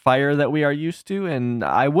campfire fire that we are used to, and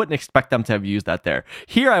I wouldn't expect them to have used that there.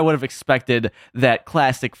 Here, I would have expected that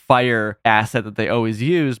classic fire asset that they always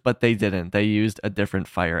use, but they didn't. They used a different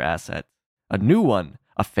fire asset. A new one,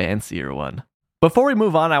 a fancier one. Before we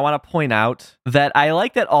move on, I want to point out that I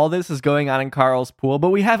like that all this is going on in Carl's pool, but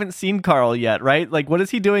we haven't seen Carl yet, right? Like, what is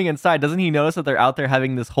he doing inside? Doesn't he notice that they're out there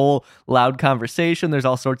having this whole loud conversation? There's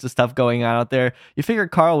all sorts of stuff going on out there. You figure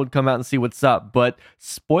Carl would come out and see what's up, but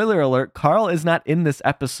spoiler alert, Carl is not in this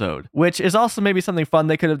episode, which is also maybe something fun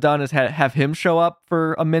they could have done is have him show up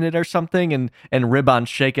for a minute or something and rib on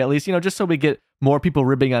Shake at least, you know, just so we get more people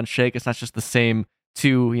ribbing on Shake. It's not just the same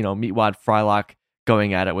two, you know, Meatwad, Frylock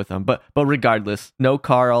going at it with them. But regardless, no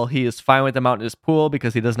Carl. He is fine with them out in his pool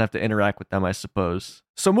because he doesn't have to interact with them, I suppose.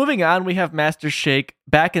 So moving on, we have Master Shake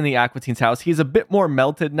back in the Aqua Teen's house. He's a bit more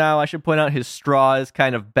melted now. I should point out his straw is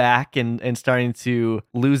kind of back and starting to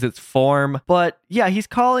lose its form. But yeah, he's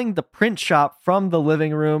calling the print shop from the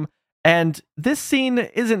living room. And this scene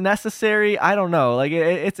isn't necessary. I don't know. Like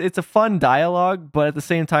it's a fun dialogue, but at the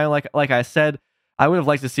same time, like I said, I would have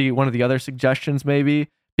liked to see one of the other suggestions maybe.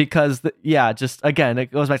 Because, just again, it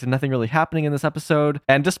goes back to nothing really happening in this episode.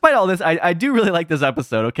 And despite all this, I do really like this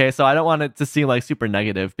episode, okay? So I don't want it to seem like super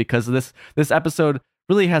negative because this episode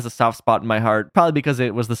really has a soft spot in my heart. Probably because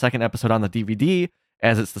it was the second episode on the DVD,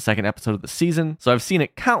 as it's the second episode of the season. So I've seen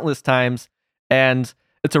it countless times. And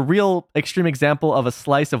it's a real extreme example of a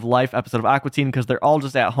slice of life episode of Aqua Teen because they're all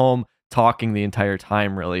just at home talking the entire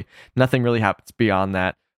time, really. Nothing really happens beyond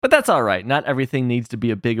that. But that's all right. Not everything needs to be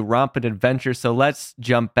a big romping adventure, so let's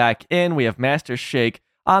jump back in. We have Master Shake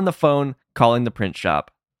on the phone calling the print shop.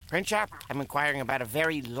 Print shop? I'm inquiring about a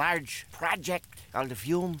very large project called the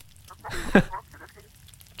Fume.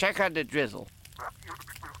 Check on the Drizzle.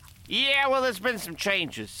 Yeah, well, there's been some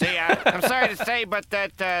changes. See, I'm sorry to say, but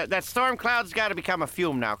that storm cloud's got to become a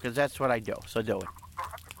Fume now, because that's what I do, so do it.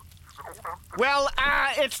 Well,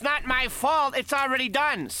 it's not my fault. It's already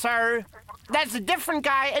done, sir. That's a different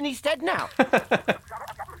guy, and he's dead now.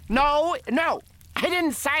 No, I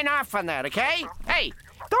didn't sign off on that, okay? Hey,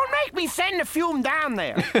 don't make me send the Fume down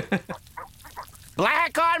there.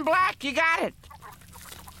 Black on black, you got it.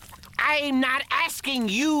 I'm not asking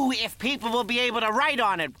you if people will be able to write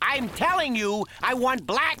on it. I'm telling you I want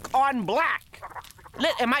black on black.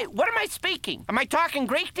 What am I speaking? Am I talking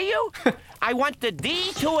Greek to you? I want the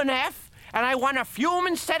D to an F. And I want a Fume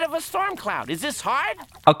instead of a storm cloud. Is this hard?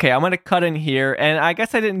 Okay, I'm going to cut in here. And I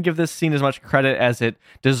guess I didn't give this scene as much credit as it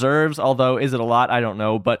deserves. Although, is it a lot? I don't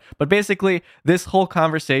know. But basically, this whole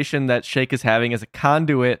conversation that Shake is having is a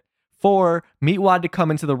conduit for Meatwad to come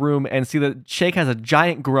into the room and see that Shake has a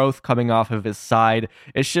giant growth coming off of his side.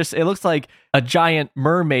 It looks like a giant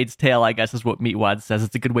mermaid's tail, I guess is what Meatwad says.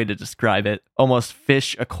 It's a good way to describe it. Almost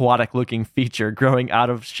fish aquatic looking feature growing out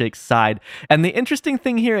of Shake's side. And the interesting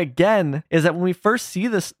thing here again is that when we first see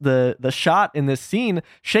this, the shot in this scene,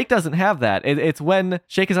 Shake doesn't have that. It's when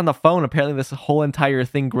Shake is on the phone, apparently this whole entire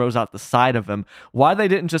thing grows out the side of him. Why they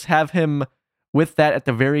didn't just have him with that at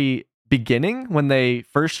the very beginning when they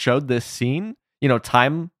first showed this scene,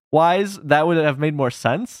 time wise, that would have made more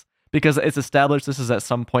sense because it's established this is at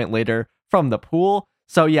some point later from the pool.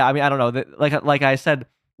 So yeah, I mean, I don't know. Like I said,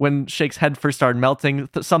 when Shake's head first started melting,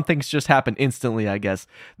 some things just happened instantly, I guess.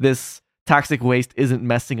 This toxic waste isn't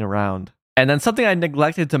messing around. And then something I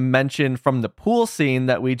neglected to mention from the pool scene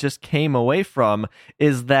that we just came away from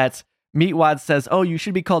is that Meatwad says, "Oh, you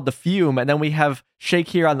should be called the Fume," and then we have Shake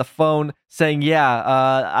here on the phone saying,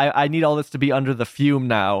 I need all this to be under the Fume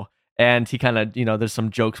now. And he kind of, there's some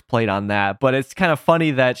jokes played on that. But it's kind of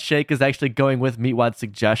funny that Shake is actually going with Meatwad's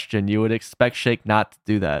suggestion. You would expect Shake not to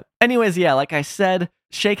do that. Anyways, yeah, like I said,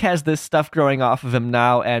 Shake has this stuff growing off of him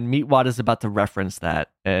now, and Meatwad is about to reference that.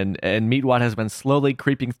 And Meatwad has been slowly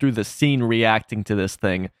creeping through the scene reacting to this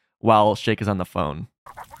thing while Shake is on the phone.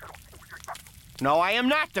 No, I am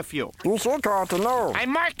not the Fume. You should ought to know. I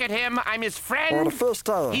market him. I'm his friend. Or the fish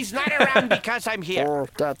tail. He's not around because I'm here. Or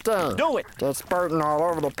that thing. Do it. That's spurting all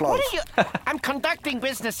over the place. What are you? I'm conducting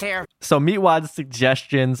business here. So Meatwad's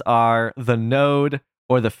suggestions are the node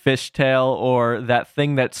or the fishtail or that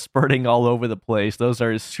thing that's spurting all over the place. Those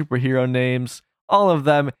are his superhero names. All of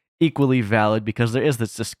them equally valid because there is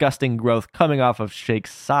this disgusting growth coming off of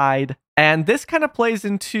Shake's side. And this kind of plays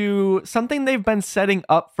into something they've been setting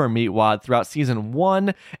up for Meatwad throughout season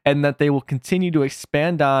 1 and that they will continue to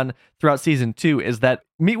expand on throughout season 2 is that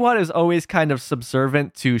Meatwad is always kind of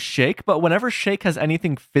subservient to Shake, but whenever Shake has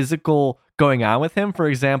anything physical going on with him, for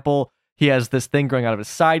example, he has this thing growing out of his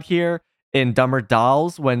side here. In Dumber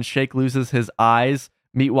Dolls, when Shake loses his eyes,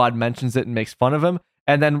 Meatwad mentions it and makes fun of him.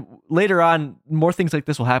 And then later on, more things like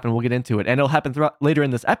this will happen. We'll get into it. And it'll happen later in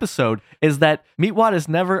this episode, is that Meatwad is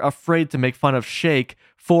never afraid to make fun of Shake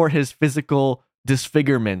for his physical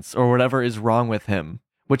disfigurements or whatever is wrong with him,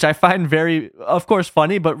 which I find very, of course,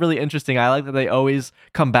 funny, but really interesting. I like that they always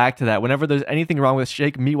come back to that. Whenever there's anything wrong with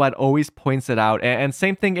Shake, Meatwad always points it out. And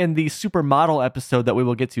same thing in the Supermodel episode that we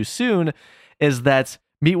will get to soon, is that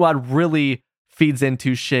Meatwad really feeds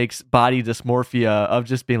into Shake's body dysmorphia of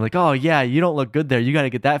just being like, oh yeah, you don't look good there. You got to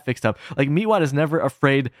get that fixed up. Like Meatwad is never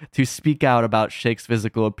afraid to speak out about Shake's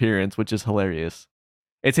physical appearance, which is hilarious.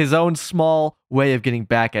 It's his own small way of getting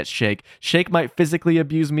back at Shake. Shake might physically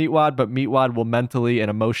abuse Meatwad, but Meatwad will mentally and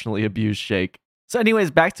emotionally abuse Shake. So anyways,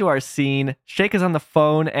 back to our scene. Shake is on the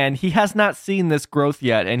phone and he has not seen this growth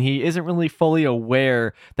yet, and he isn't really fully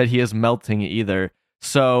aware that he is melting either.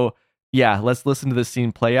 So yeah, let's listen to this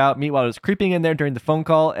scene play out. Meatwad was creeping in there during the phone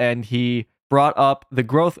call, and he brought up the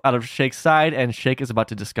growth out of Shake's side, and Shake is about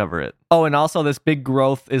to discover it. Oh, and also this big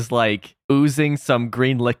growth is like oozing some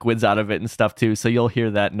green liquids out of it and stuff too, so you'll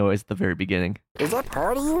hear that noise at the very beginning. Is that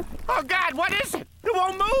part of you? Oh, God, what is it? It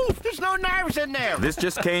won't move. There's no nerves in there. This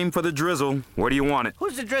just came for the Drizzle. Where do you want it?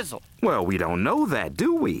 Who's the Drizzle? Well, we don't know that,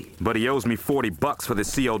 do we? But he owes me $40 for the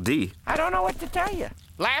COD. I don't know what to tell you.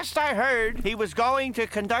 Last I heard, he was going to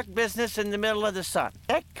conduct business in the middle of the sun.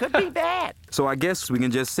 That could be bad. So I guess we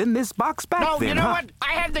can just send this box back No, then, you know huh? what?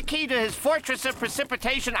 I have the key to his fortress of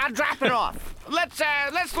precipitation. I'll drop it off.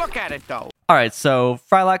 Let's look at it, though. All right, so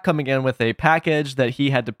Frylock coming in with a package that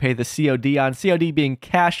he had to pay the COD on. COD being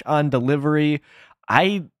cash on delivery.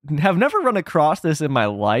 I have never run across this in my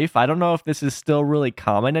life. I don't know if this is still really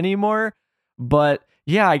common anymore, but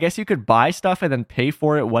yeah, I guess you could buy stuff and then pay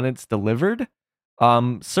for it when it's delivered.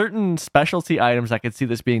 Certain specialty items, I could see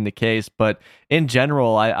this being the case, but in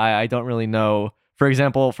general, I don't really know. For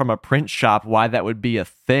example, from a print shop, why that would be a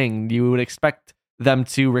thing. You would expect them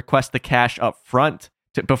to request the cash up front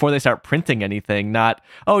before they start printing anything, not,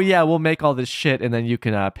 oh yeah, we'll make all this shit and then you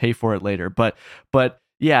can pay for it later. But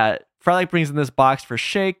yeah, Frylock brings in this box for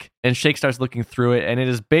Shake, and Shake starts looking through it, and it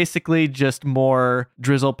is basically just more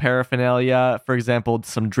Drizzle paraphernalia. For example,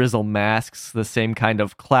 some Drizzle masks, the same kind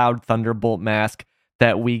of Cloud Thunderbolt mask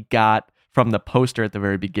that we got from the poster at the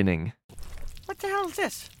very beginning. What the hell is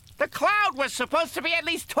this? The Cloud was supposed to be at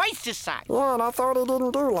least twice his size. Yeah, and I thought he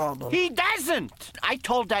didn't do lightning. He doesn't. I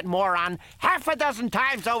told that moron half a dozen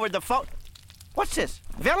times over the phone. What's this?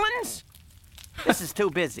 Villains? This is too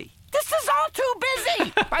busy. This is all too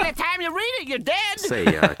busy. By the time you read it, you're dead. Say,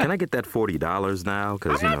 can I get that $40 now?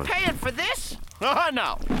 'Cause, I'm not paying for this. Oh,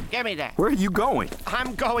 no. Give me that. Where are you going?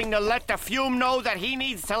 I'm going to let the fume know that he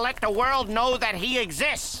needs to let the world know that he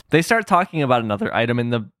exists. They start talking about another item in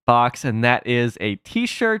the box, and that is a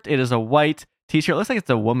t-shirt. It is a white t-shirt. It looks like it's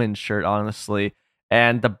a woman's shirt, honestly.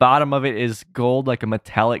 And the bottom of it is gold, like a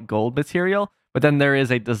metallic gold material. But then there is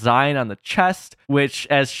a design on the chest, which,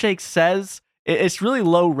 as Shake says, it's really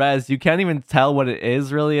low res. You can't even tell what it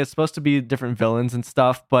is, really. It's supposed to be different villains and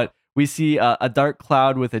stuff, but we see a dark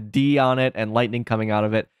cloud with a D on it and lightning coming out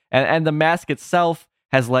of it. And the mask itself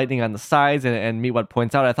has lightning on the sides, and Meatwad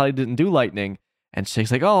points out, I thought he didn't do lightning. And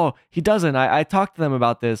Shake's like, oh, he doesn't. I talked to them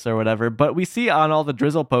about this or whatever. But we see on all the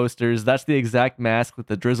Drizzle posters, that's the exact mask that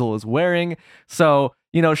the Drizzle is wearing. So,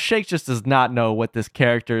 Shake just does not know what this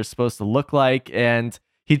character is supposed to look like. And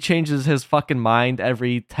he changes his fucking mind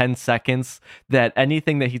every 10 seconds that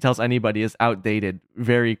anything that he tells anybody is outdated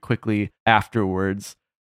very quickly afterwards.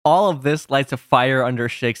 All of this lights a fire under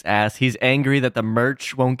Shake's ass. He's angry that the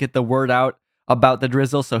merch won't get the word out about the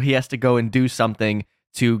Drizzle, so he has to go and do something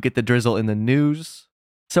to get the Drizzle in the news.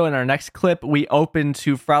 So in our next clip, we open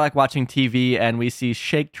to Frylock watching TV, and we see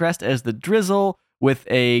Shake dressed as the Drizzle with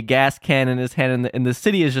a gas can in his hand, and the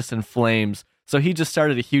city is just in flames. So he just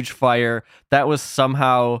started a huge fire. That was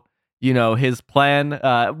somehow, his plan,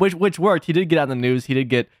 which worked. He did get on the news. He did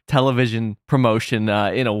get television promotion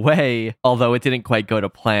in a way, although it didn't quite go to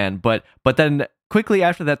plan. But then quickly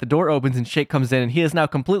after that, the door opens and Shake comes in, and he is now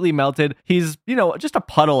completely melted. He's, just a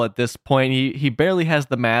puddle at this point. He barely has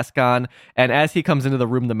the mask on, and as he comes into the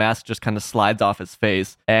room, the mask just kind of slides off his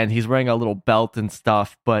face, and he's wearing a little belt and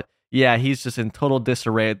stuff. But yeah, he's just in total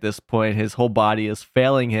disarray at this point. His whole body is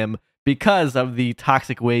failing him because of the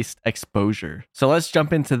toxic waste exposure. So let's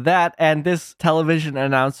jump into that, and this television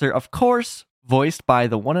announcer, of course, voiced by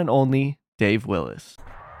the one and only Dave Willis.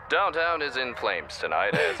 Downtown is in flames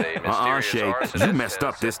tonight as a mysterious Shake, arsonist you messed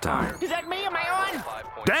up this time. Is that me? Am I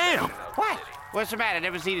on? Damn! What? What's the matter?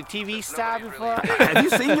 Never seen a TV star before? Have you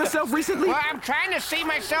seen yourself recently? Well, I'm trying to see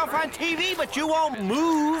myself on TV, but you won't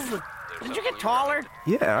move. Did you get taller?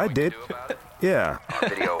 Yeah, I did. Yeah.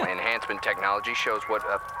 Video enhancement technology shows what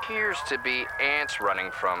appears to be ants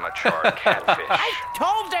running from a charred catfish. I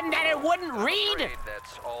told them that it wouldn't read.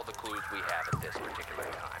 That's all the clues we have at this particular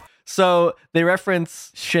time. So they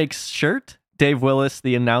reference Shake's shirt. Dave Willis,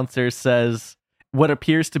 the announcer, says what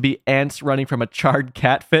appears to be ants running from a charred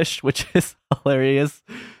catfish, which is hilarious.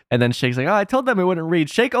 And then Shake's like, oh, I told them it wouldn't read.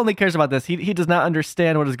 Shake only cares about this. He does not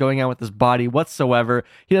understand what is going on with his body whatsoever.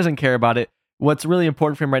 He doesn't care about it. What's really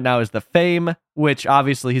important for him right now is the fame, which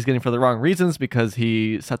obviously he's getting for the wrong reasons because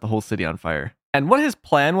he set the whole city on fire. And what his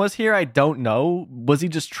plan was here, I don't know. Was he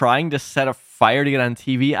just trying to set a fire to get on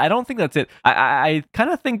TV? I don't think that's it. I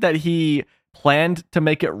kind of think that he planned to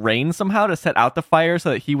make it rain somehow to set out the fire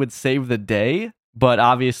so that he would save the day. But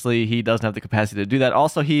obviously he doesn't have the capacity to do that.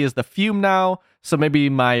 Also, he is the Fume now. So maybe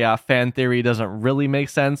my fan theory doesn't really make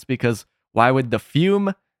sense because why would the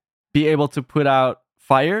Fume be able to put out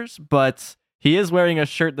fires? But he is wearing a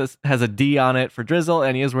shirt that has a D on it for Drizzle,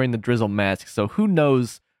 and he is wearing the Drizzle mask. So who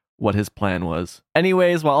knows what his plan was.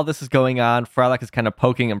 Anyways, while all this is going on, Frylock is kind of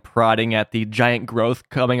poking and prodding at the giant growth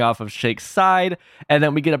coming off of Shake's side. And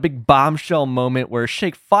then we get a big bombshell moment where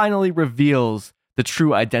Shake finally reveals the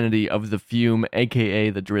true identity of the Fume, aka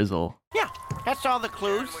the Drizzle. Yeah, that's all the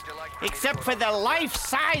clues. Except for the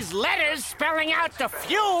life-size letters spelling out the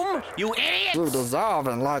Fume, you idiots! You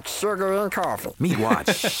dissolving like sugar in coffee.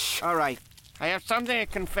 Meatwad. All right, I have something to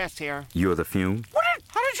confess here. You're the Fume?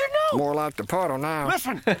 How did you know? More like the puddle now.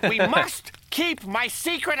 Listen, we must keep my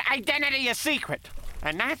secret identity a secret.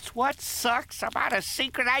 And that's what sucks about a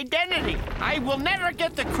secret identity. I will never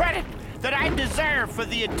get the credit that I deserve for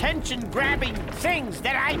the attention-grabbing things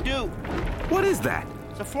that I do. What is that?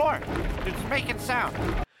 It's a floor. It's making sound.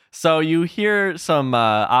 So you hear some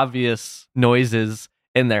obvious noises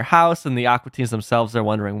in their house, and the Aqua Teens themselves are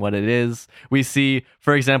wondering what it is. We see,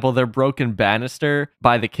 for example, their broken banister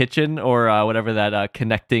by the kitchen, or whatever that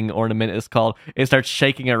connecting ornament is called. It starts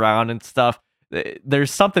shaking around and stuff.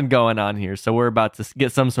 There's something going on here, so we're about to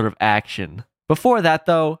get some sort of action. Before that,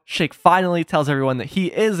 though, Shake finally tells everyone that he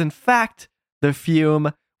is, in fact, the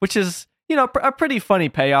Fume, which is, a pretty funny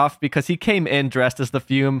payoff because he came in dressed as the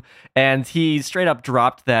Fume and he straight up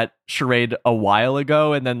dropped that charade a while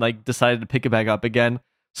ago and then decided to pick it back up again.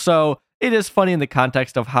 So it is funny in the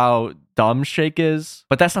context of how dumb Shake is,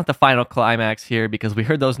 but that's not the final climax here because we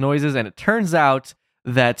heard those noises and it turns out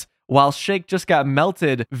that while Shake just got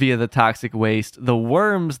melted via the toxic waste, the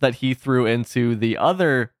worms that he threw into the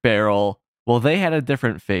other barrel, well, they had a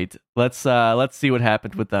different fate. Let's see what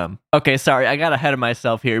happened with them. Okay, sorry, I got ahead of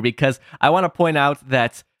myself here because I want to point out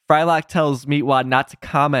that Frylock tells Meatwad not to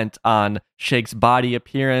comment on Shake's body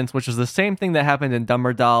appearance, which is the same thing that happened in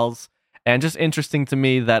Dumber Dolls. And just interesting to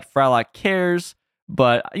me that Frylock cares,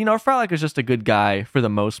 but, Frylock is just a good guy for the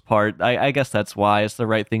most part. I guess that's why it's the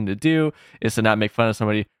right thing to do, is to not make fun of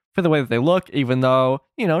somebody for the way that they look, even though,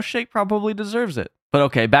 Shake probably deserves it. But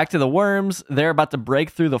okay, back to the worms. They're about to break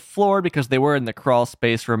through the floor because they were in the crawl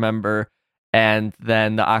space, remember? And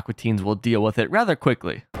then the Aqua Teens will deal with it rather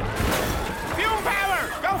quickly. Fume power!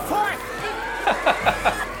 Go forth!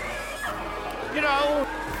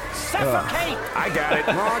 Suffocate! I got it.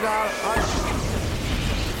 No, I got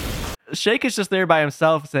it. Shake is just there by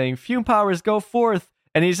himself saying, fume powers, go forth.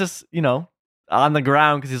 And he's just, on the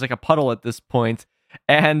ground because he's like a puddle at this point.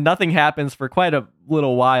 And nothing happens for quite a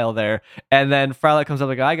little while there. And then Frylock comes up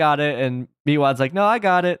like, I got it. And Meatwad's like, no, I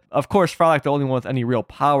got it. Of course, Frylock, the only one with any real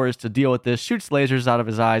powers to deal with this, shoots lasers out of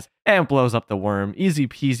his eyes and blows up the worm. Easy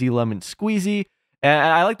peasy lemon squeezy. And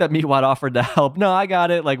I like that Meatwad offered to help. No, I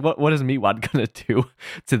got it. Like, what is Meatwad going to do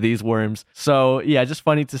to these worms? So, yeah, just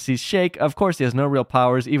funny to see Shake. Of course, he has no real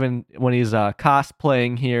powers, even when he's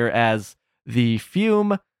cosplaying here as the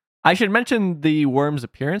Fume. I should mention the worms'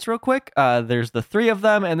 appearance real quick. There's the 3 of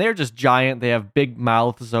them, and they're just giant. They have big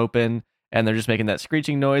mouths open, and they're just making that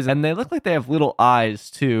screeching noise. And they look like they have little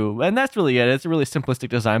eyes, too. And that's really it. It's a really simplistic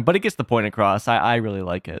design, but it gets the point across. I really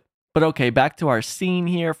like it. But okay, back to our scene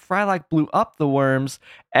here. Frylock blew up the worms,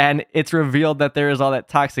 and it's revealed that there is all that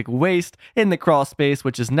toxic waste in the crawl space,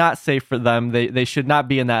 which is not safe for them. They should not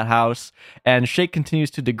be in that house. And Shake continues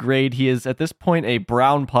to degrade. He is, at this point, a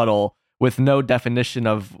brown puddle with no definition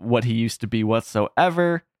of what he used to be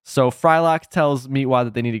whatsoever. So Frylock tells Meatwad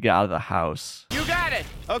that they need to get out of the house. You got it.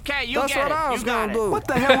 Okay, you That's get what it. I was You got gonna it. do. What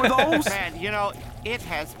the hell were those? Man, it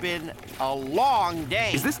has been a long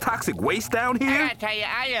day. Is this toxic waste down I here? gotta tell you,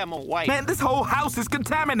 I am a wife. Man, this whole house is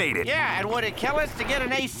contaminated. Yeah, and would it kill us to get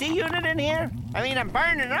an AC unit in here? I mean, I'm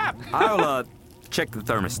burning up. I'll, check the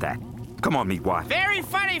thermostat. Come on, Meatwad. Very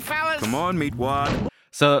funny, fellas. Come on, Meatwad.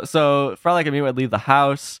 So Frylock and Meatwad leave the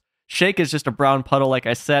house. Shake is just a brown puddle, like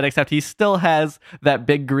I said, except he still has that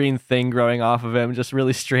big green thing growing off of him. Just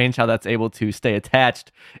really strange how that's able to stay attached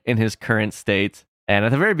in his current state. And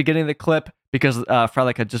at the very beginning of the clip, because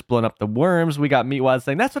Frylock had just blown up the worms, we got Meatwad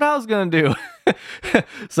saying, that's what I was going to do.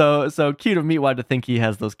 So cute of Meatwad to think he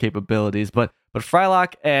has those capabilities. But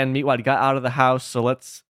Frylock and Meatwad got out of the house, so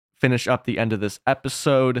let's finish up the end of this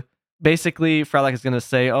episode. Basically, Frylock is going to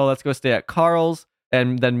say, oh, let's go stay at Carl's.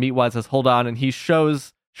 And then Meatwad says, hold on, and he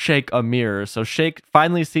shows Shake a mirror. So Shake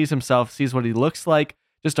finally sees himself, sees what he looks like,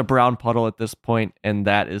 just a brown puddle at this point, and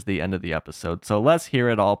that is the end of the episode. So let's hear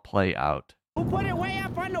it all play out. Who put it way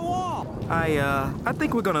up on the wall? I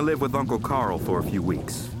think we're gonna live with Uncle Carl for a few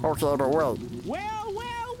weeks. Okay, but wait.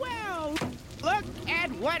 Well. Look at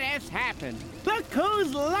what has happened. Look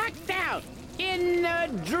who's locked out in the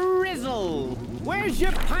drizzle. Where's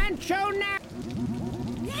your poncho now?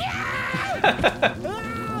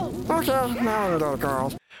 Okay, now we go,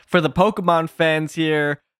 girls. For the Pokemon fans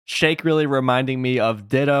here, Shake really reminding me of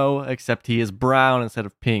Ditto, except he is brown instead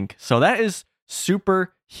of pink. So that is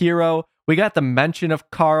Superhero. We got the mention of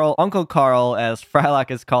Carl, Uncle Carl, as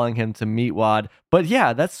Frylock is calling him to Meatwad. But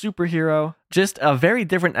yeah, that's Superhero. Just a very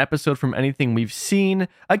different episode from anything we've seen.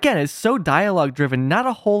 Again, it's so dialogue driven. Not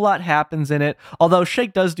a whole lot happens in it. Although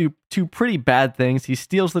Shake does do 2 pretty bad things. He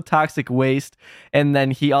steals the toxic waste, and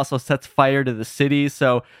then he also sets fire to the city.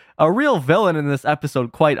 So a real villain in this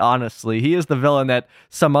episode, quite honestly. He is the villain that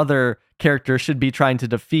some other character should be trying to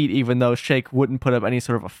defeat, even though Shake wouldn't put up any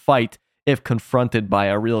sort of a fight if confronted by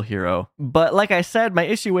a real hero. But like I said, my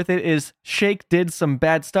issue with it is Shake did some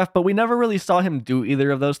bad stuff, but we never really saw him do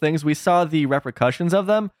either of those things. We saw the repercussions of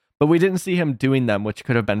them, but we didn't see him doing them, which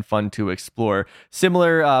could have been fun to explore.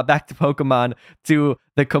 Similar, back to Pokemon, to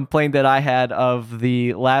the complaint that I had of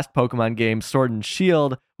the last Pokemon game, Sword and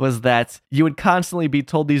Shield, was that you would constantly be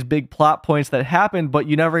told these big plot points that happened, but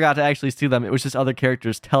you never got to actually see them. It was just other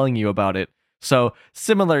characters telling you about it. So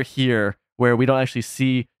similar here, where we don't actually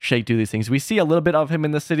see Shake do these things. We see a little bit of him in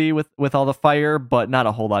the city with all the fire, but not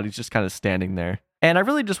a whole lot. He's just kind of standing there. And I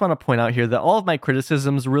really just want to point out here that all of my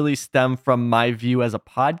criticisms really stem from my view as a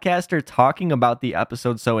podcaster talking about the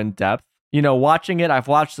episode so in depth. You know, watching it, I've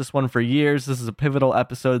watched this one for years. This is a pivotal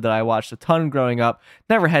episode that I watched a ton growing up.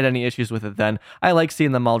 Never had any issues with it then. I like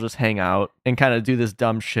seeing them all just hang out and kind of do this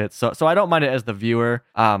dumb shit. So I don't mind it as the viewer.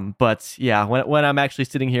 But yeah, when I'm actually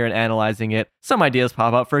sitting here and analyzing it, some ideas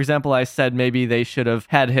pop up. For example, I said maybe they should have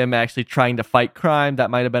had him actually trying to fight crime.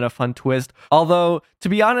 That might have been a fun twist. Although, to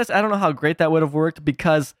be honest, I don't know how great that would have worked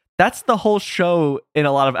because that's the whole show in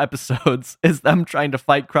a lot of episodes, is them trying to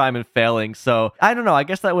fight crime and failing. So I don't know, I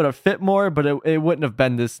guess that would have fit more, but it wouldn't have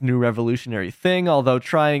been this new revolutionary thing. Although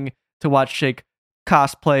trying to watch Shake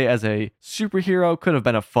cosplay as a superhero could have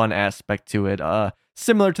been a fun aspect to it.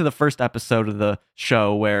 Similar to the first episode of the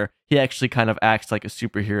show where he actually kind of acts like a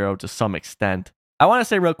superhero to some extent. I want to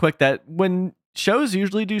say real quick that when shows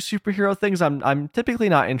usually do superhero things, I'm typically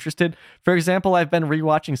not interested. For example, I've been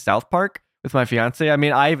rewatching South Park with my fiance. I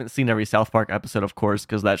mean, I haven't seen every South Park episode, of course,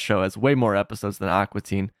 because that show has way more episodes than Aqua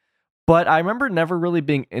Teen. But I remember never really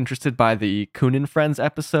being interested by the Coon and Friends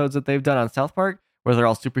episodes that they've done on South Park, where they're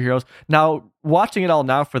all superheroes. Now, watching it all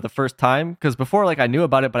now for the first time, because before, like, I knew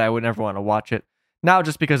about it, but I would never want to watch it. Now,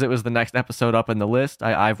 just because it was the next episode up in the list,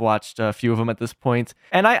 I've watched a few of them at this point,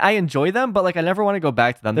 and I enjoy them, but like I never want to go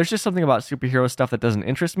back to them. There's just something about superhero stuff that doesn't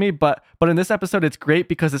interest me, but in this episode, it's great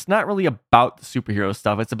because it's not really about the superhero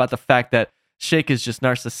stuff. It's about the fact that Shake is just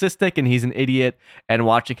narcissistic and he's an idiot, and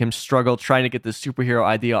watching him struggle trying to get this superhero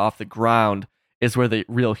idea off the ground is where the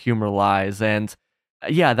real humor lies. And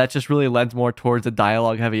yeah, that just really lends more towards a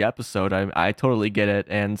dialogue-heavy episode. I totally get it,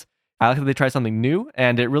 and I like that they tried something new,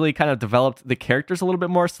 and it really kind of developed the characters a little bit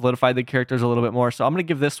more, solidified the characters a little bit more. So I'm going to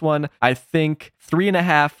give this one, I think,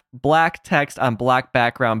 3.5 black text on black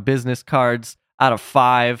background business cards out of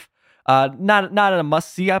 5. Not a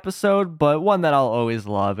must-see episode, but one that I'll always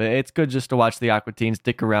love. It's good just to watch the Aqua Teens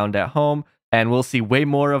dick around at home, and we'll see way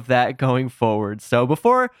more of that going forward. So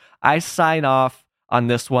before I sign off on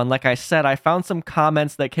this one, like I said, I found some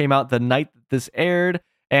comments that came out the night that this aired,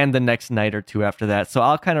 and the next night or two after that. So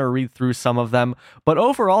I'll kind of read through some of them. But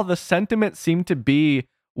overall, the sentiment seemed to be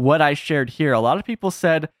what I shared here. A lot of people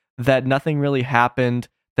said that nothing really happened,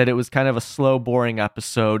 that it was kind of a slow, boring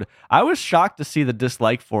episode. I was shocked to see the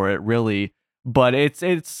dislike for it, really. But it's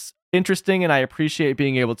interesting, and I appreciate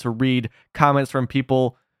being able to read comments from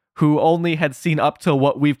people who only had seen up to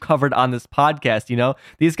what we've covered on this podcast, you know?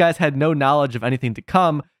 These guys had no knowledge of anything to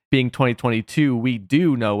come. Being 2022, we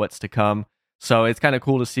do know what's to come. So it's kind of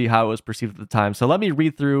cool to see how it was perceived at the time. So let me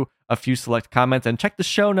read through a few select comments and check the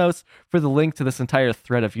show notes for the link to this entire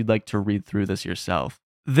thread if you'd like to read through this yourself.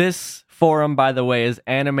 This forum, by the way, is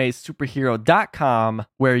animesuperhero.com,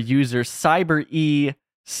 where user CyberE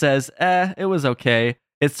says, it was okay.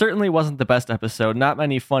 It certainly wasn't the best episode, not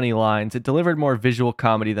many funny lines. It delivered more visual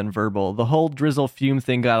comedy than verbal. The whole Drizzle fume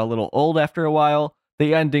thing got a little old after a while.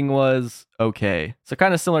 The ending was okay. So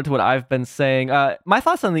kind of similar to what I've been saying. My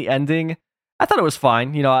thoughts on the ending, I thought it was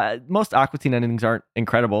fine. You know, most Aqua Teen endings aren't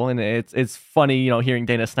incredible, and it's funny, you know, hearing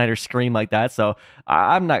Dana Snyder scream like that, so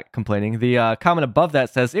I'm not complaining. The comment above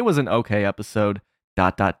that says, it was an okay episode, ...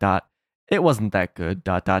 It wasn't that good, ...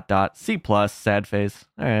 C+, sad face.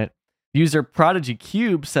 All right. User Prodigy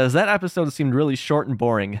Cube says, that episode seemed really short and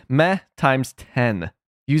boring. Meh times 10.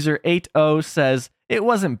 User 80 says, it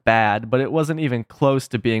wasn't bad, but it wasn't even close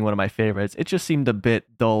to being one of my favorites. It just seemed a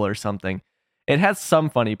bit dull or something. It had some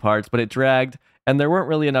funny parts, but it dragged, and there weren't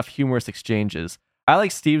really enough humorous exchanges. I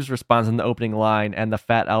like Steve's response in the opening line and the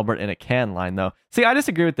Fat Albert in a can line, though. See, I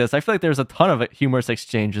disagree with this. I feel like there's a ton of humorous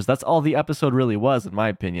exchanges. That's all the episode really was, in my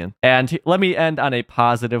opinion. And let me end on a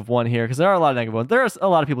positive one here, because there are a lot of negative ones. There's a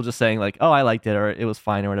lot of people just saying, like, oh, I liked it, or it was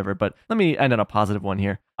fine, or whatever. But let me end on a positive one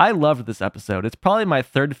here. I loved this episode. It's probably my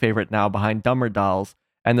third favorite now, behind Dumber Dolls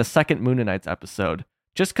and the second Moon Knights episode,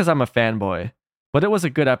 just because I'm a fanboy. But it was a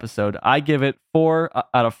good episode. I give it 4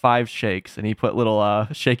 out of 5 shakes, and he put little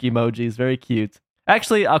shake emojis, very cute.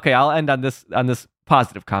 Actually, okay, I'll end on this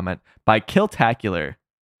positive comment by Killtacular.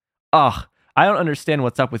 Ugh, I don't understand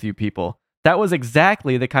what's up with you people. That was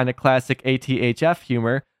exactly the kind of classic ATHF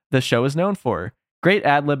humor the show is known for. Great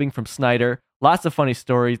ad-libbing from Snyder, lots of funny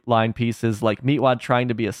storyline pieces like Meatwad trying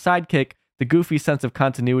to be a sidekick, the goofy sense of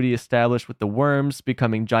continuity established with the worms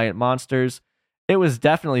becoming giant monsters. It was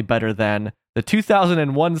definitely better than the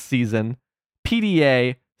 2001 season,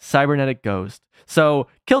 PDA, Cybernetic Ghost. So,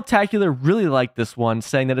 Killtacular really liked this one,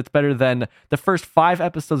 saying that it's better than the first 5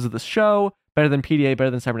 episodes of the show, better than PDA, better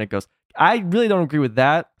than Cybernetic Ghost. I really don't agree with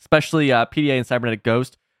that, especially PDA and Cybernetic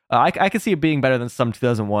Ghost. I could see it being better than some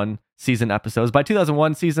 2001 season episodes. By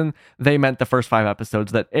 2001 season, they meant the first 5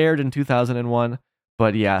 episodes that aired in 2001.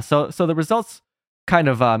 But yeah, so the results kind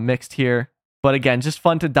of mixed here. But again, just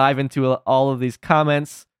fun to dive into all of these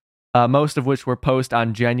comments. Most of which were posted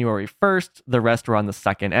on January 1st. The rest were on the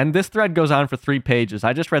 2nd. And this thread goes on for 3 pages.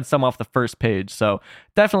 I just read some off the first page. So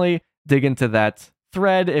definitely dig into that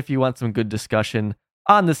thread if you want some good discussion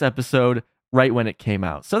on this episode. right when it came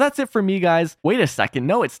out. So that's it for me, guys. Wait a second.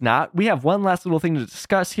 No, it's not. We have one last little thing to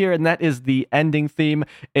discuss here, and that is the ending theme.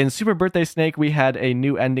 In Super Birthday Snake, we had a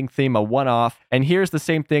new ending theme, a one-off, and here's the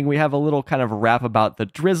same thing. We have a little kind of rap about the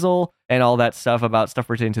drizzle and all that stuff about stuff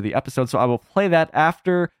pertaining to the episode, so I will play that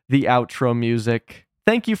after the outro music.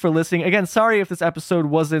 Thank you for listening. Again, sorry if this episode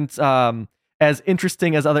wasn't as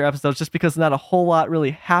interesting as other episodes, just because not a whole lot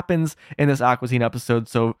really happens in this Aqua Teen episode,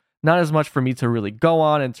 so not as much for me to really go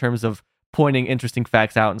on in terms of pointing interesting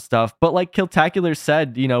facts out and stuff. But like Killtacular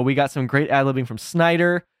said, you know, we got some great ad-libbing from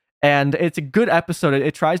Snyder, and it's a good episode.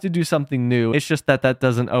 It tries to do something new. It's just that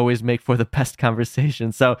doesn't always make for the best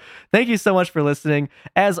conversation. So thank you so much for listening.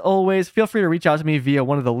 As always, feel free to reach out to me via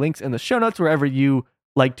one of the links in the show notes, wherever you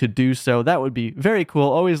like to do so. That would be very cool.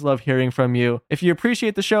 Always love hearing from you. If you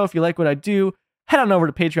appreciate the show, if you like what I do, head on over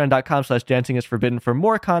to patreon.com/dancingIsForbidden for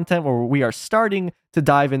more content, where we are starting to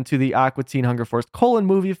dive into the Aqua Teen Hunger Force :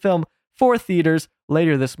 movie film for theaters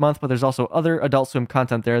later this month. But there's also other Adult Swim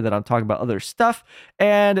content there that I'm talking about other stuff,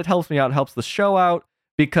 and it helps me out, helps the show out,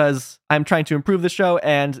 because I'm trying to improve the show,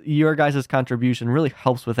 and your guys' contribution really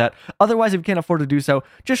helps with that. Otherwise, if you can't afford to do so,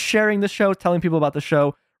 just sharing the show, telling people about the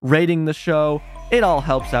show, rating the show, it all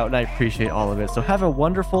helps out, and I appreciate all of it. So have a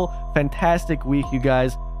wonderful, fantastic week, you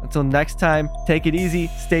guys. Until next time, take it easy,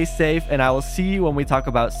 stay safe, and I will see you when we talk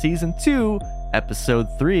about Season 2, Episode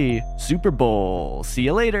 3, Super Bowl. See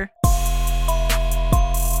you later.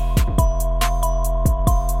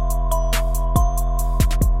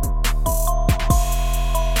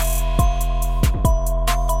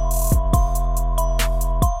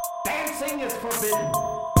 Dancing is forbidden.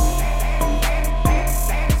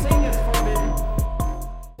 Dancing is forbidden.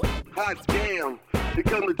 Hot damn, here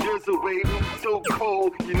come the drizzle, baby. So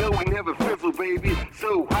cold, you know we never fizzle, baby.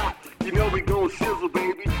 So hot, you know we gon' sizzle,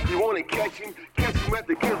 baby. You wanna catch him at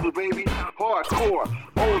the kizzle, baby. Hardcore,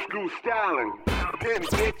 old school styling. 10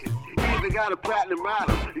 bitches, you either got a platinum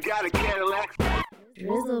model, you got a Cadillac.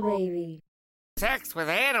 Drizzle baby. Sex with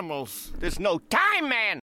animals. There's no time,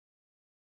 man.